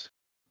Tails.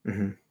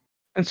 Hmm.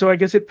 And so I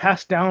guess it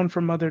passed down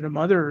from mother to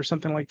mother or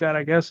something like that,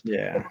 I guess, or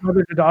Yeah. from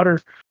mother to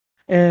daughter.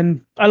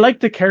 And I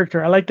like the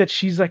character. I like that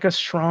she's like a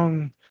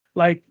strong,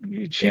 like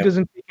she Yep.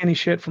 doesn't take any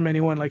shit from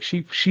anyone. Like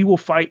she will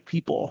fight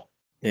people.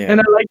 And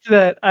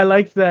Yeah. I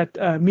liked that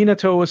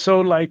Minato was so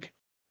like,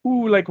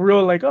 ooh, like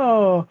real, like,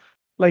 oh,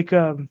 like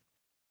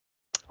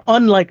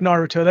unlike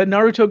Naruto. That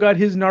Naruto got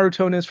his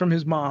Naruto-ness from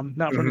his mom,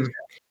 not from his Hmm.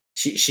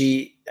 dad.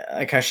 She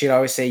like how she'd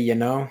always say,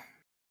 Yeah.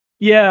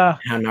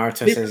 how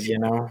Naruto They says,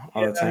 all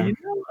the Yeah, time.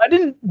 I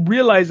didn't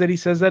realize that he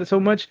says that so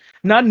much.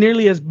 Not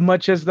nearly as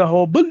much as the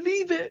whole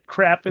 "believe it"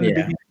 crap in the Yeah.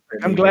 beginning. I'm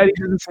Believe glad it.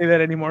 he doesn't say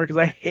that anymore because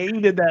I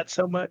hated that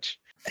so much.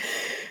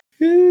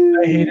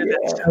 I hated that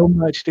Yeah. so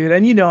much, dude.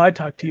 And I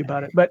talked to you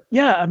about it. But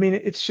yeah, I mean,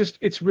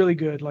 it's really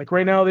good. Like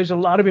right now, there's a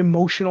lot of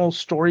emotional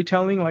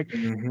storytelling. Like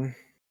Hmm.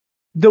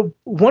 the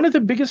one of the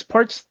biggest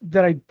parts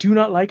that I do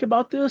not like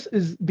about this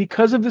is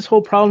because of this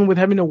whole problem with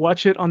having to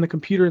watch it on the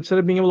computer instead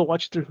of being able to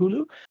watch it through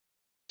Hulu.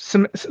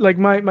 Like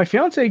my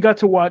fiance got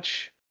to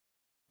watch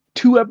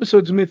 2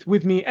 episodes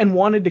with me and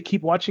wanted to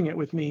keep watching it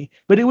with me.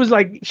 But it was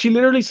like she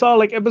literally saw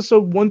like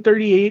episode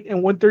 138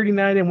 and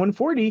 139 and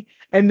 140,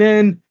 and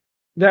then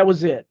that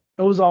was it.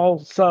 It was all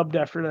subbed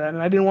after that,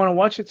 and I didn't want to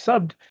watch it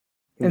subbed.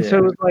 And so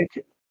it Yeah. was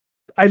like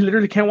I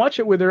literally can't watch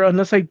it with her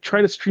unless I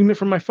try to stream it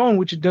from my phone,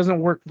 which it doesn't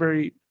work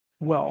very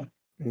well.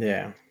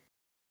 Yeah.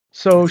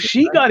 So That's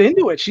she got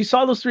into it. She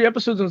saw those 3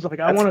 episodes and was like,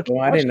 I that's want to cool.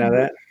 keep I didn't know watching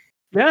it. that.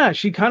 Yeah,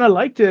 she kind of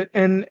liked it,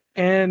 and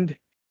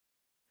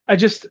I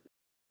just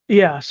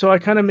yeah, so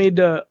I made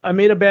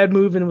a bad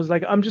move and was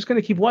like, I'm just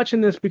gonna keep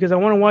watching this because I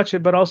want to watch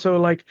it, but also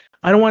like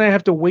I don't want to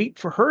have to wait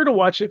for her to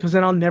watch it because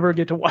then I'll never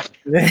get to watch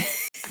it.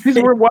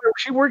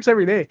 She works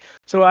every day,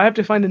 so I have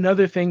to find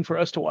another thing for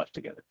us to watch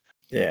together.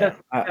 Yeah. That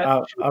I, that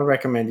I'll I'll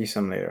recommend you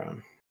some later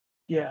on.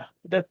 Yeah,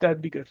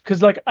 that'd be good.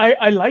 Because like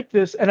I like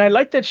this, and I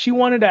like that she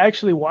wanted to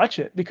actually watch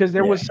it because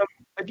there Yeah. was some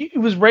like it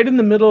was right in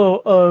the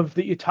middle of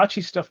the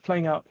Itachi stuff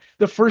playing out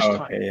the first Oh,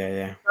 time. okay. Yeah.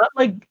 Yeah. Not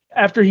like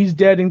after he's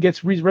dead and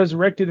gets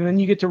resurrected, and then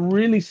you get to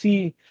really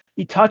see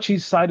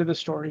Itachi's side of the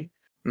story,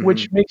 Hmm.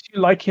 which makes you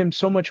like him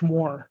so much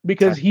more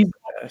because Touch the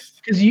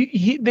best.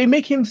 they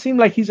make him seem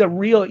like he's a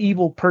real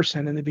evil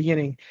person in the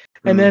beginning,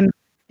 and Mm. then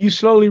you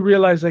slowly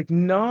realize like,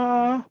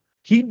 nah,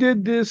 he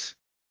did this.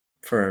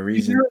 For a He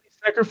reason. literally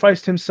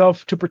sacrificed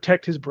himself to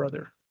protect his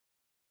brother.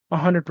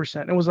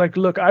 100%. It was like,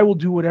 look, I will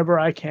do whatever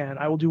I can.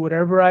 I will do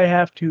whatever I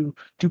have to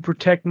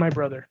protect my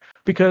brother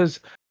because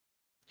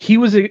he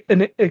was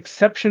an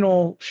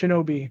exceptional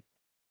shinobi.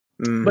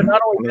 But Hmm.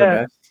 not only One of the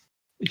that,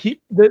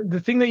 best. the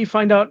thing that you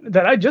find out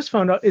that I just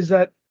found out is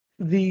that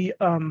the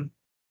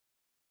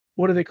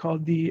what are they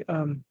called? The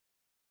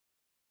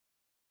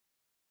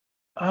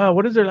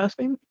what is their last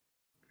name?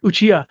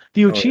 Uchiha.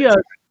 The Oh, Uchiha,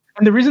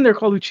 and the reason they're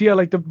called Uchiha,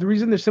 like the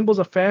reason their symbol's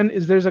a fan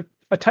is there's a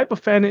type of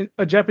fan,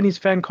 a Japanese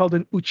fan called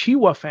an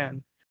Uchiwa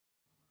fan,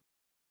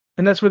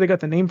 and that's where they got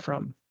the name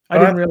from. I oh,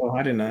 didn't that's realize. cool.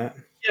 I didn't know that.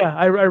 Yeah,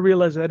 I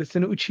realized that it's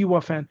an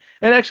Uchiwa fan,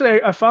 and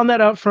actually I found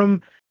that out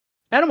from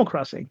Animal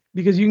Crossing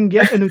because you can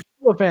get an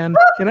Uchiwa fan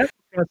in Animal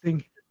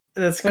Crossing.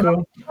 That's And I'm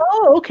cool. like,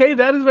 oh, okay,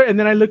 that is right. And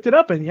then I looked it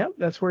up, and yeah,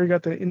 that's where you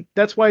got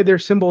that's why their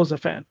symbol is a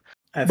fan.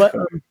 That's But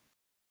cool.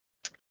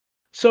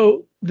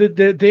 so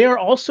they are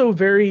also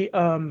very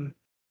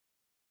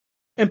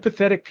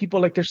empathetic people,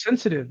 like they're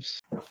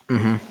sensitives.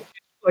 Hmm.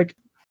 Like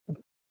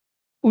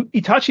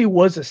Itachi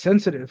was a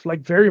sensitive, like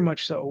very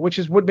much so, which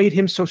is what made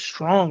him so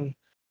strong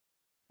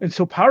and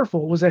so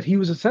powerful was that he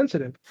was a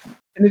sensitive.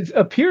 And it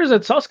appears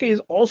that Sasuke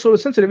is also a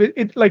sensitive.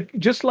 It like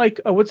just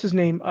like what's his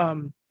name?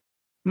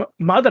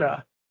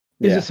 Madara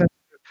is a Yeah. sensitive.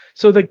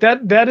 So like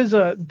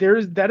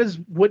that is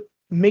what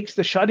makes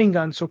the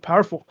Sharingan so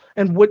powerful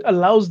and what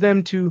allows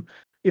them to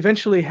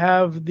eventually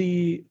have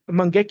the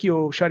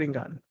Mangekyo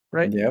Sharingan,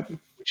 right? Yep.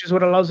 Which is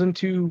what allows them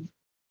to,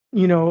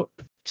 you know,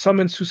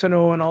 summon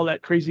Susanoo and all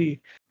that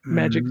crazy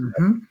magic stuff.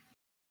 Hmm.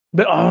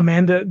 But oh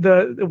man,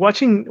 the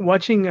watching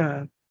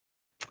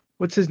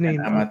what's his name?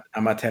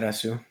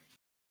 Amaterasu.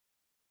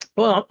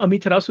 Well,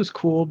 Amaterasu is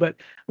cool, but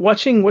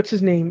watching what's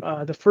his name,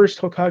 the first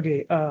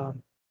Hokage,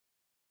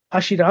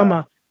 Hashirama,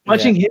 Yeah.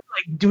 watching him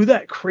like do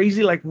that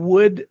crazy like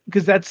wood,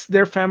 because that's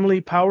their family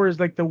power is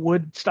like the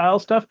wood style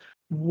stuff.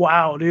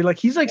 Wow, dude! Like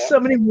he's like Yep.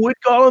 summoning wood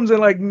golems and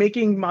like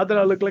making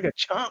Madara look like a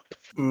chump.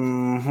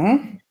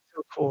 Mm-hmm.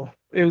 So cool!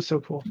 It was so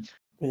cool.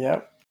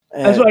 Yep.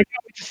 That's why I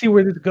can't wait to see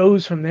where this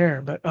goes from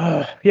there. But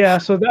yeah,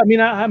 so I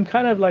mean, I'm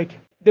kind of like,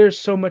 there's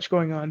so much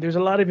going on. There's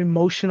a lot of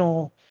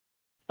emotional,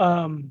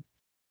 um,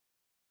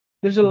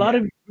 there's a lot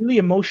Yeah. of really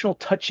emotional,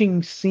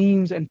 touching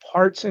scenes and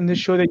parts in this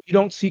show that you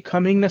don't see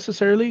coming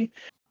necessarily.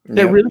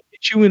 That Yep. really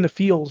hit you in the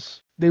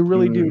feels. They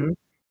really do, Mm-hmm.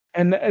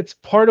 and it's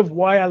part of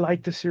why I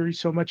like the series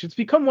so much. It's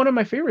become one of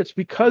my favorites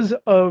because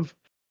of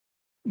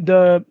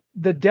the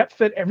depth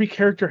that every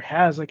character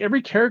has. Like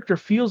every character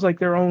feels like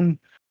their own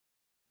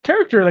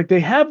character. Like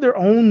they have their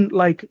own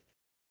like,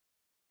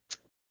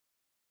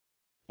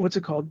 what's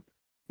it called?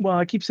 Well,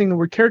 I keep saying the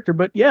word character,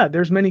 but yeah,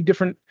 there's many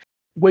different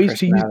ways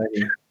to use.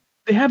 Personality.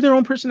 They have their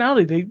own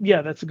personality.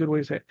 Yeah, that's a good way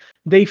to say it.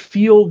 They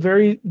feel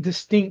very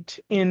distinct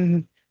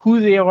in who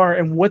they are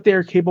and what they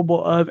are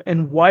capable of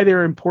and why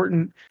they're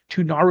important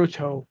to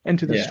Naruto and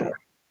to the Yeah. story.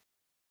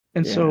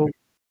 And Yeah. so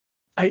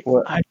I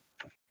What I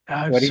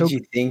I'm What did so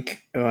you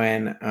think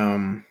when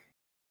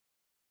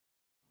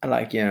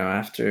like,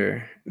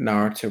 after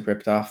Naruto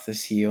ripped off the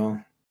seal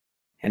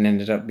and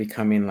ended up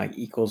becoming like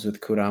equals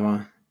with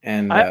Kurama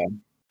and I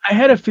I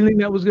had a feeling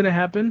that was gonna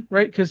happen,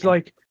 right? Because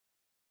like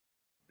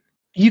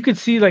you could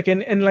see like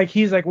and like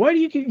he's like, why do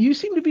you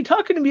seem to be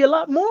talking to me a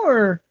lot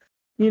more,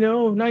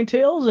 Nine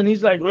Tails, and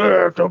he's like,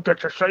 "Ugh, don't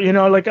get yourself,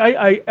 like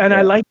I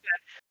yeah. like that,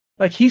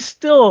 like he's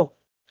still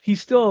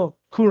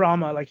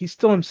Kurama, like he's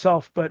still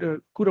himself, but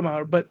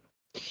Kurama, but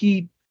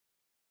he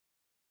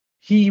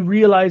he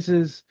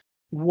realizes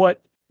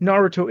what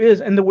Naruto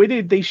is, and the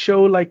way they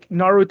show like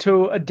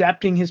Naruto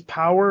adapting his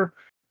power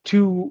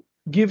to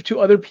give to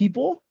other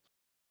people,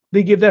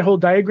 they give that whole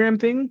diagram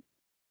thing,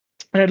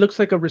 and it looks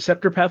like a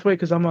receptor pathway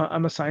because I'm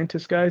a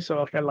scientist guy, so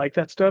like, I like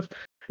that stuff.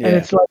 And Yeah.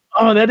 it's like,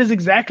 oh, that is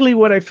exactly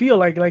what I feel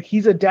like. Like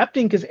he's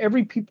adapting because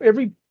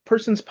every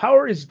person's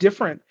power is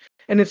different,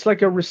 and it's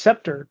like a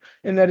receptor,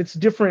 in that it's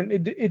different.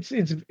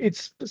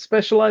 It's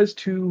specialized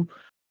to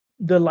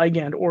the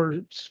ligand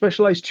or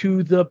specialized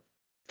to the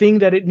thing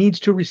that it needs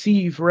to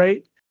receive,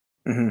 right?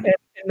 Mm-hmm.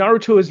 And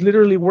Naruto is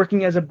literally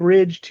working as a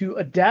bridge to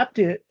adapt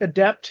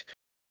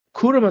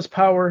Kurama's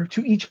power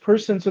to each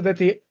person so that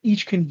they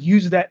each can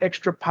use that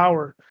extra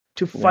power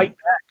to Yeah. fight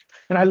back.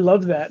 And I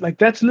love that. Like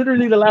that's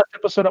literally the last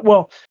episode.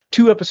 Well,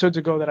 2 episodes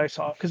ago that I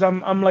saw, because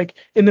I'm like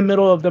in the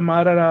middle of the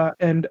Madara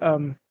and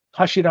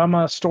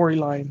Hashirama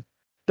storyline,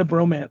 the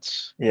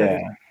bromance Yeah.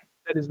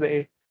 that is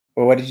the.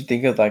 Well, what did you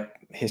think of like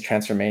his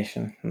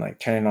transformation, like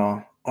turning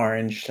all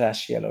orange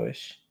slash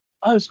yellowish?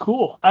 Oh, it's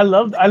cool. I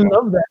love that.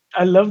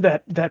 I love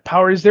that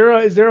power. Is there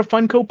a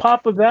Funko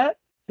Pop of that?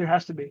 There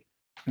has to be.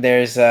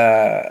 There's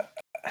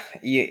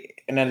you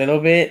in a little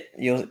bit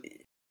you'll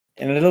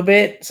in a little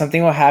bit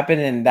something will happen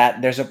and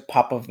that there's a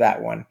pop of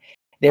that one.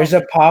 There's a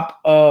Okay. pop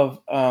of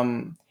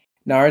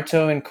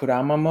Naruto in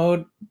Kurama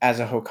mode as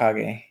a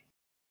Hokage,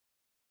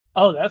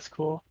 Oh, that's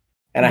cool.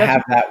 and And I that's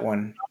have that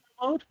one.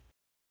 mode.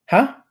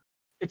 Huh?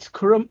 It's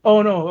Kurama.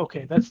 Oh no,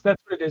 okay, that's what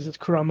it is. It's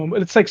Kurama.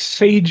 It's like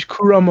Sage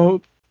Kurama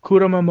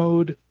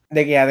mode.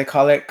 They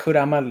call it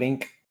Kurama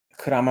Link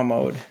Kurama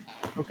mode.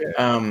 Okay.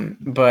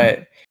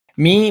 But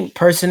me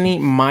personally,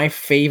 my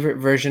favorite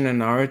version of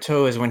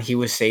Naruto is when he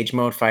was Sage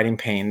Mode fighting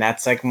Pain.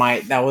 That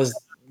was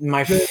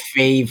my The,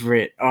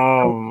 favorite.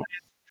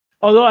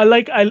 although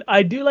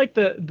I do like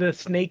the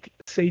snake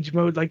Sage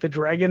mode, like the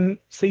dragon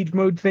Sage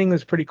mode thing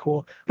is pretty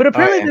cool. But Oh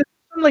apparently yeah.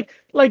 there's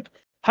like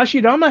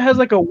Hashirama has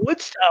like a wood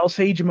style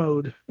Sage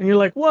mode, and you're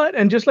like, what?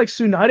 And just like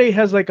Tsunade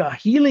has like a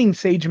healing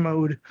Sage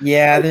mode.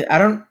 Yeah,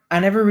 Like, I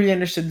never really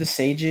understood the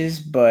sages,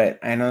 but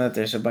I know that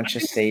there's a bunch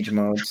of sage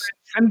modes.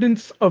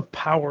 transcendence of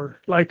power.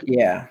 Like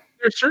Yeah.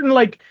 there's certain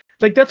like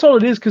that's all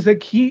it is, because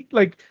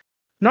like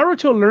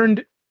Naruto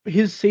learned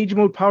his Sage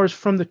mode powers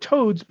from the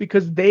Toads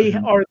because they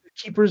Mhm. are the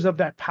keepers of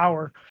that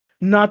power,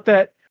 not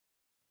that,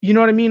 you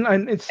know what I mean.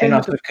 And it's And same with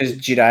also the because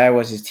Jiraiya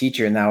was his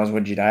teacher, and that was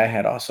what Jiraiya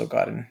had also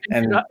gotten.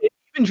 And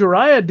even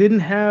Jiraiya didn't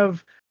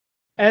have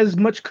as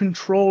much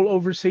control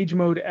over Sage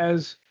mode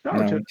as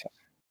Naruto. no,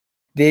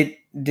 did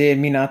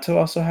Minato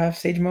also have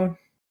sage mode?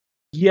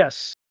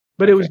 Yes,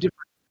 but it Okay. was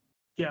different.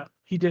 Yeah,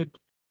 he did.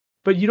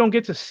 But you don't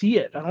get to see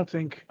it, I don't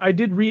think. I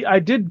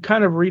did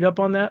kind of read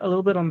up on that a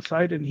little bit on the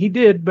site, and he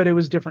did, but it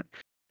was different.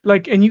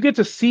 Like, and you get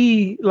to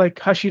see like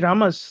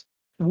Hashirama's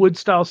wood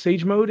style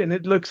Sage mode, and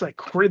it looks like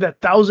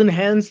that thousand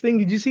hands thing.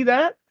 Did you see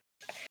that?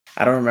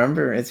 I don't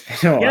remember. It's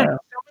been a Yeah, while.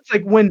 it's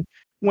like when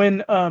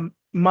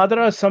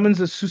Madara summons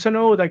the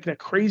Susanoo, like that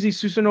crazy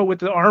Susanoo with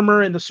the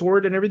armor and the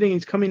sword and everything,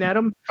 he's coming at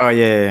him. Oh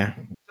yeah.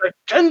 Like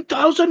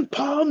 10,000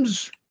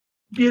 palms,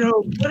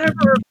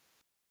 whatever,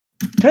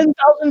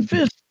 10,000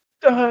 fists,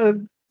 uh,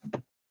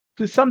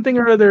 to something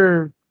or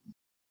other.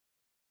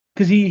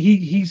 because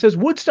he says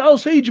wood style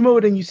sage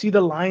mode, and you see the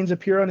lines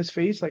appear on his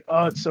face. Like,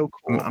 oh, it's so I'm,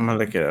 cool. I'm gonna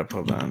look it up.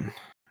 Hold on.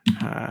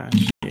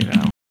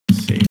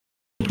 See.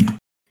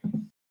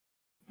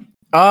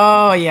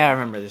 Oh yeah, I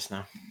remember this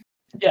now.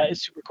 Yeah,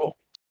 it's super cool.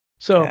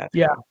 So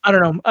Yeah, cool. I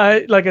don't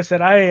know. Like I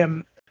said, I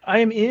am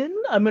in.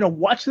 I'm gonna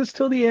watch this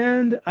till the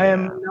end. I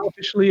am now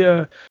officially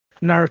a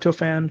Naruto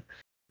fan.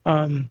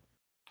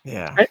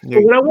 Yeah.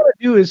 So what I want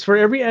to do is for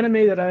every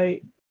anime that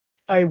I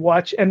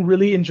watch and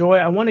really enjoy,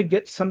 I want to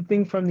get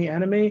something from the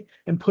anime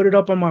and put it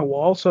up on my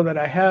wall so that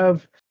I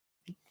have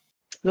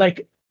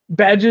like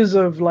badges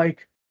of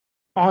like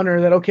honor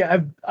that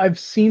okay, I've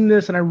seen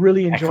this and I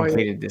really I enjoy it.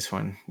 completed this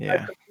one. I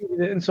Yeah.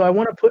 completed it. And so I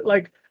want to put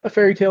like a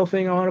fairy tale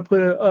thing. I want to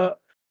put a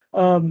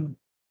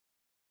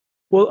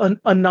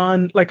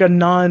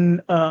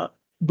non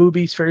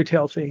boobies fairy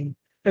tale thing,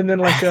 and then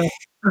like a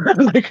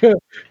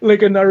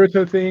like a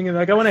Naruto thing, and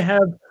like I want to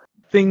have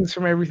things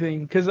from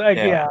everything because like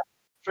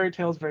fairy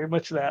tale is very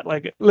much that.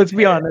 Like, let's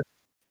be honest.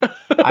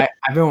 I've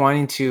been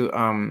wanting to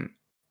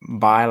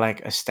buy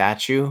like a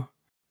statue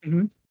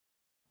Mhm.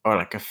 or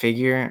like a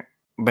figure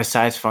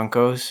besides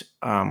Funkos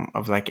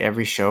of like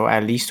every show,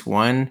 at least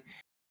one.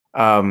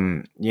 So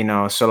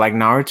like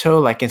Naruto,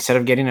 like instead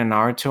of getting a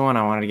Naruto one,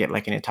 I wanted to get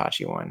like an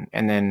Itachi one.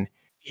 And then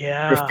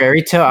for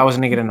Fairy Tail, I was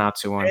gonna get a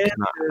Natsu one because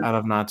I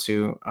love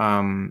Natsu.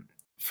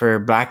 For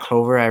Black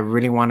Clover, I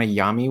really want a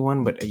Yami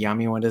one, but a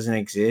Yami one doesn't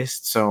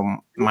exist. So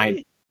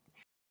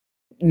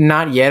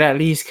not yet at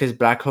least, because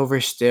Black Clover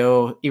is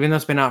still, even though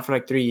it's been out for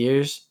like 3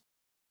 years,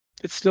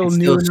 it's still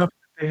new enough.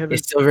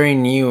 It's still very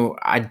new.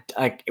 I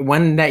like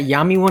when that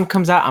Yami one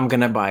comes out, I'm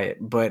gonna buy it,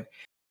 but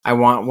I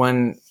want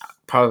one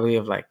probably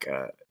of like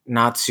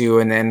Natsu,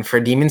 and then for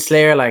Demon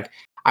Slayer, like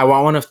I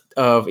want one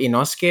of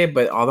Inosuke,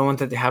 but all the ones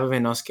that they have of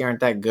Inosuke aren't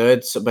that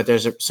good. So, but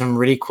there's some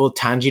really cool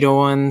Tanjiro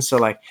ones. So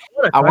like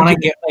I want to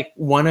get like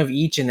one of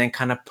each and then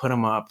kind of put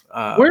them up.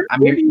 Where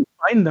do you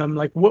find them?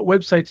 Like, what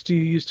websites do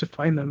you use to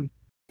find them?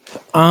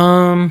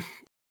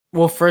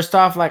 Well, first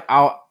off, like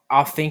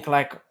I'll think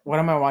like, what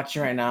am I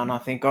watching right now? And I'll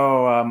think,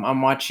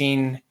 I'm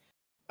watching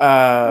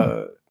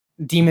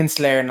Demon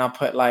Slayer, and I'll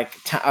put like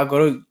I'll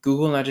go to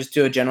Google and I'll just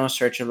do a general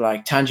search of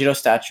like Tanjiro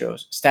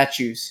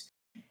statues,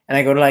 and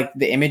I go to like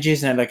the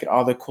images and I look at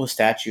all the cool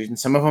statues, and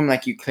some of them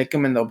like you click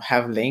them and they'll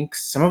have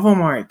links. Some of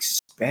them are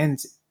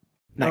expensive,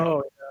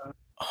 like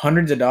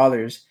hundreds of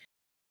dollars,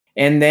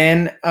 and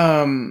then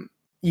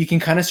you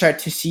can kind of start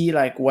to see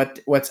like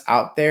what's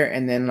out there,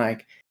 and then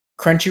like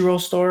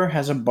Crunchyroll store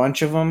has a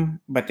bunch of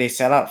them, but they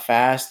sell out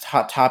fast.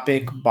 Hot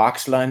Topic,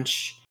 Box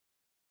Lunch,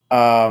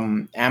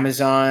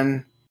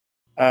 Amazon.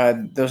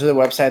 Those are the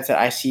websites that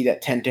I see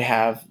that tend to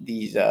have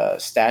these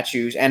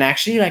statues. And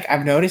actually, like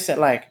I've noticed that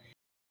like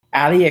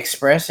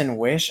AliExpress and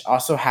Wish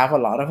also have a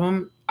lot of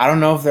them. I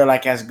don't know if they're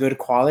like as good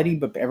quality,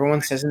 but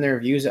everyone says in their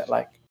reviews that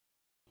like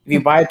if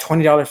you buy a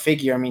 $20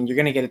 figure, I mean you're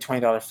gonna get a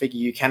 $20 figure.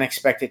 You can't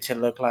expect it to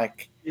look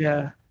like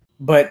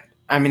But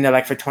I mean, they're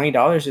like for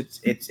 $20,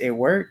 it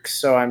works.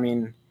 So I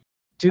mean,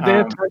 dude, they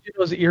have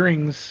Tanjiro's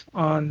earrings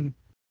on.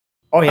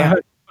 Oh yeah,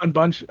 on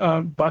Box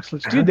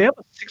Lunch. Dude, they have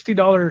a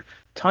 $60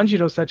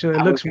 Tanjiro statue.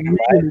 It looks really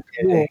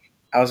cool.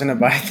 I was gonna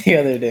buy it the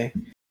other day.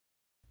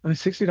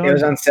 $60. It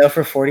was on sale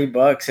for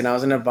 $40, and I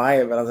was gonna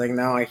buy it, but I was like,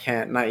 no, I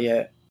can't, not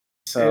yet.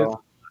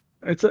 So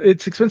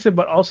it's expensive,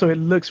 but also it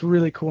looks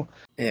really cool.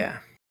 Yeah.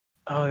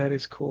 Oh, that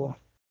is cool.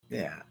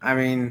 Yeah, I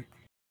mean,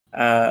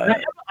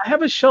 I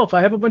have a shelf.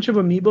 I have a bunch of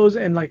amiibos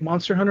and like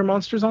Monster Hunter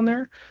monsters on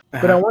there,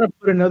 but I want to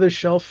put another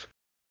shelf,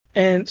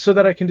 and so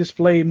that I can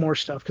display more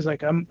stuff because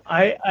like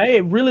I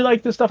really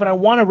like this stuff and I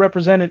want to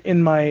represent it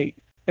in my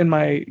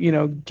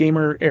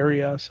gamer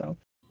area. So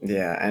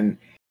yeah, and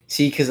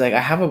see, because like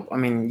I have I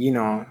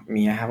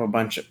have a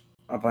bunch of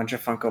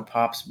Funko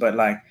Pops, but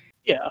like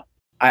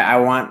I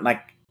want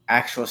like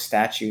actual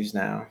statues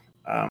now.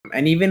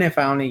 And even if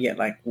I only get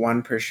like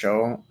one per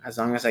show, as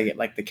long as I get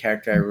like the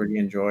character I really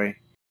enjoy.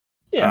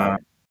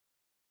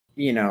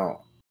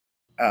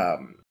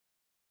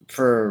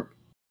 For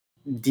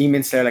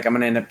Demon Slayer, like I'm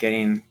gonna end up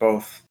getting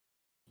both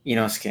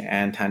Inosuke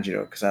and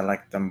Tanjiro because I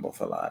like them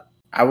both a lot.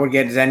 I would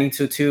get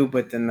Zenitsu too,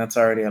 but then that's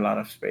already a lot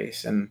of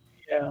space. And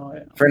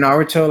for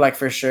Naruto, like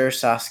for sure, not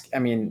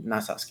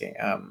Sasuke,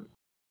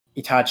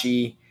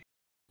 Itachi.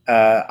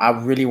 I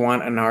really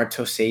want a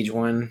Naruto Sage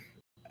one,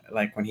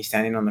 like when he's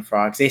standing on the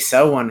frogs. They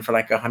sell one for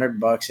like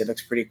 $100. It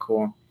looks pretty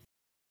cool.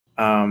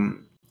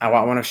 I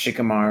want one of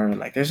Shikamaru.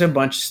 Like, there's a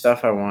bunch of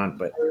stuff I want,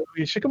 but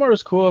Shikamaru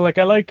is cool. Like,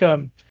 I like I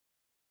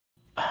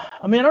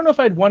mean, I don't know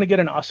if I'd want to get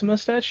an Asuma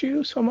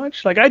statue so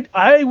much. Like,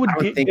 I would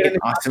think an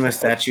Asuma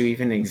statue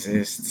even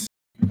exists.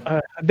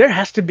 There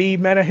has to be,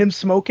 man, of him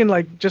smoking,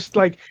 like just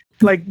like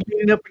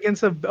leaning up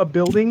against a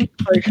building.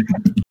 Like,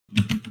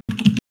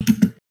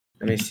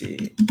 let me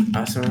see,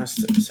 Asuma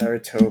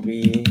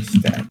Sarutobi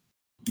statue.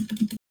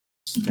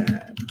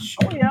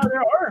 Oh yeah,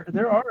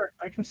 there are.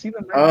 I can see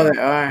them. There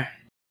are.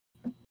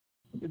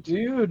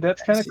 Dude,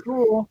 that's kind of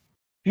cool.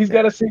 He's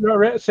got a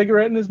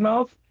cigarette in his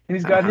mouth, and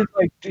he's got his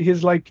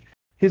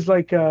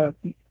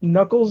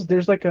knuckles.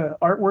 There's like a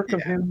artwork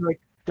of him like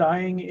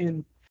dying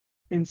in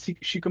in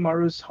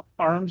Shikamaru's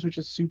arms, which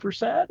is super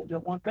sad. I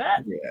don't want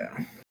that.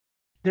 Yeah.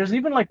 There's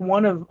even like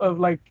one of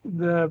like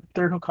the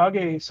third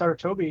Hokage,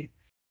 Sarutobi.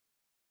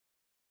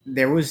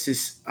 There was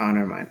this. Oh,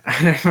 never mind.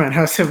 Never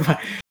mind.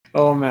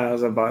 Oh man, I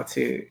was about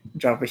to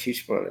drop a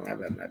huge spoiler. My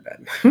bad. My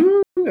bad.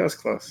 That was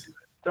close.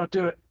 Don't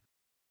do it.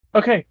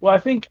 Okay, well, I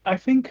think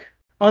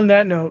on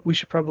that note, we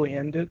should probably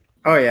end it.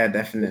 Oh yeah,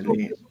 This will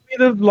definitely. be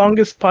the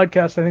longest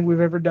podcast I think we've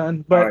ever done.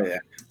 Oh But yeah,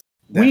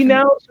 we definitely.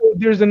 now, so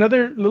there's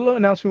another little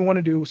announcement we want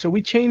to do. So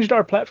we changed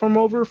our platform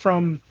over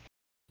from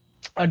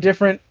a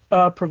different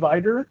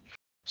provider.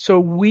 So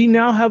we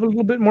now have a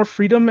little bit more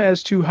freedom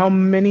as to how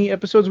many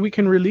episodes we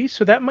can release.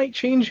 So that might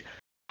change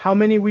how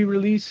many we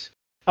release.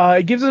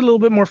 It gives it a little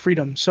bit more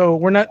freedom. So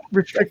we're not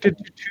restricted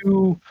to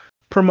 2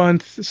 per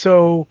month.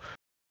 So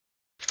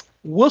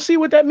we'll see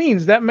what that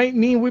means. That might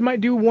mean we might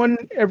do one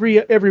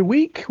every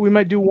week. We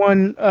might do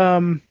one.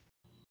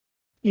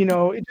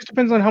 It just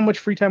depends on how much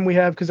free time we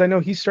have because I know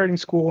he's starting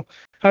school.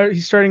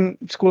 He's starting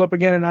school up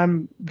again, and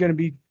I'm gonna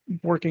be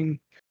working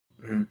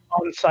Mhm.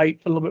 on site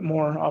a little bit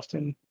more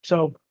often.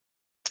 So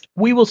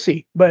we will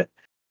see. But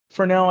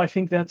for now, I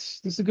think this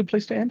is a good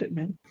place to end it,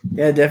 man.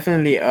 Yeah,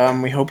 definitely.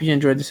 We hope you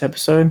enjoyed this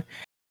episode.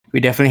 We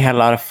definitely had a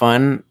lot of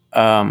fun.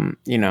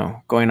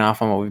 Going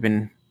off on what we've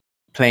been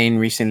playing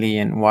recently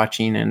and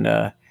watching,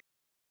 and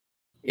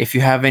if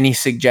you have any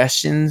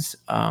suggestions,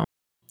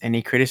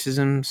 any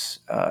criticisms,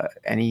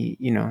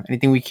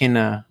 anything we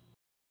can,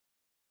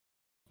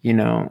 you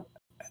know,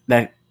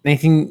 that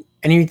anything,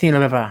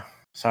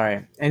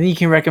 sorry, anything you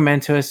can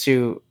recommend to us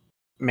to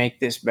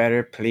make this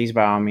better, please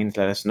by all means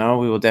let us know.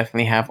 We will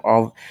definitely have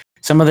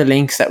some of the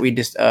links that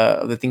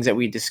the things that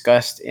we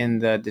discussed in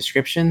the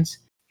descriptions.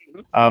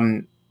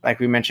 Um, like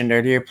we mentioned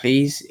earlier,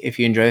 please, if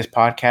you enjoy this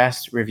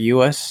podcast,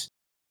 review us,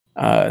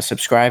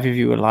 subscribe if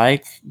you would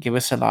like, give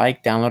us a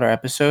like, download our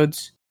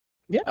episodes.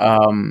 Yeah,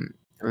 Um,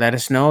 let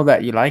us know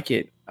that you like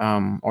it,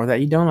 or that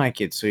you don't like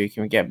it, so you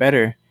can get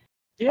better.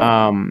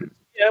 yeah, Um,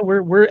 yeah.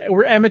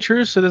 We're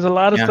amateurs, so there's a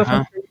lot of stuff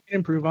I'm uh-huh. sure we can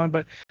improve on.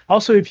 But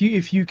also, if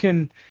you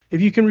can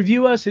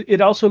review us,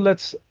 it also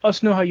lets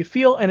us know how you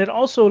feel, and it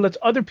also lets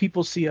other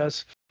people see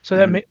us, so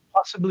that Mhm. may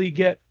possibly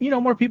get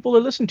more people to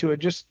listen to it,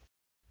 just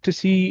to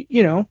see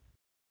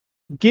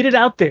get it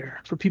out there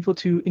for people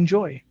to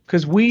enjoy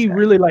because we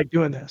really like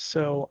doing this.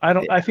 So I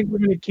Yeah. think we're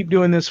going to keep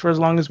doing this for as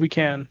long as we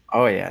can.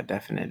 Oh yeah,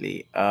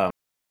 definitely.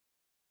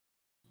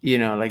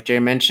 Like Jay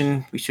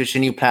mentioned, we switched a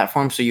new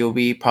platform, so you'll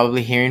be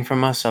probably hearing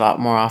from us a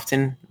lot more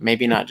often.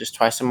 Maybe not just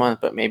twice a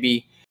month, but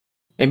maybe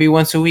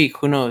once a week.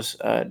 Who knows?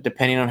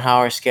 Depending on how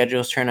our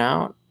schedules turn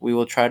out, we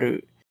will try to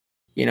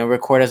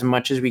record as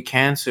much as we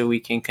can so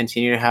we can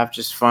continue to have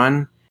just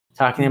fun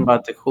talking Mhm.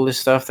 about the coolest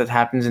stuff that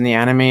happens in the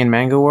anime and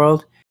manga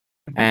world,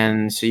 Mhm.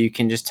 and so you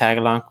can just tag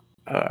along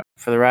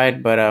for the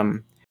ride. But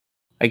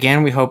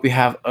again, we hope you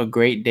have a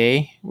great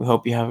day. We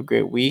hope you have a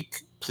great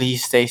week.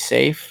 Please stay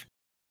safe.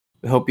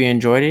 We hope you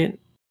enjoyed it.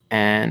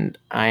 And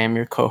I am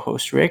your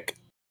co-host, Rick,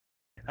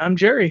 I'm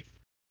Jerry.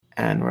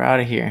 and we're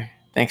out of here.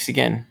 Thanks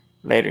again.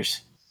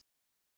 Laters.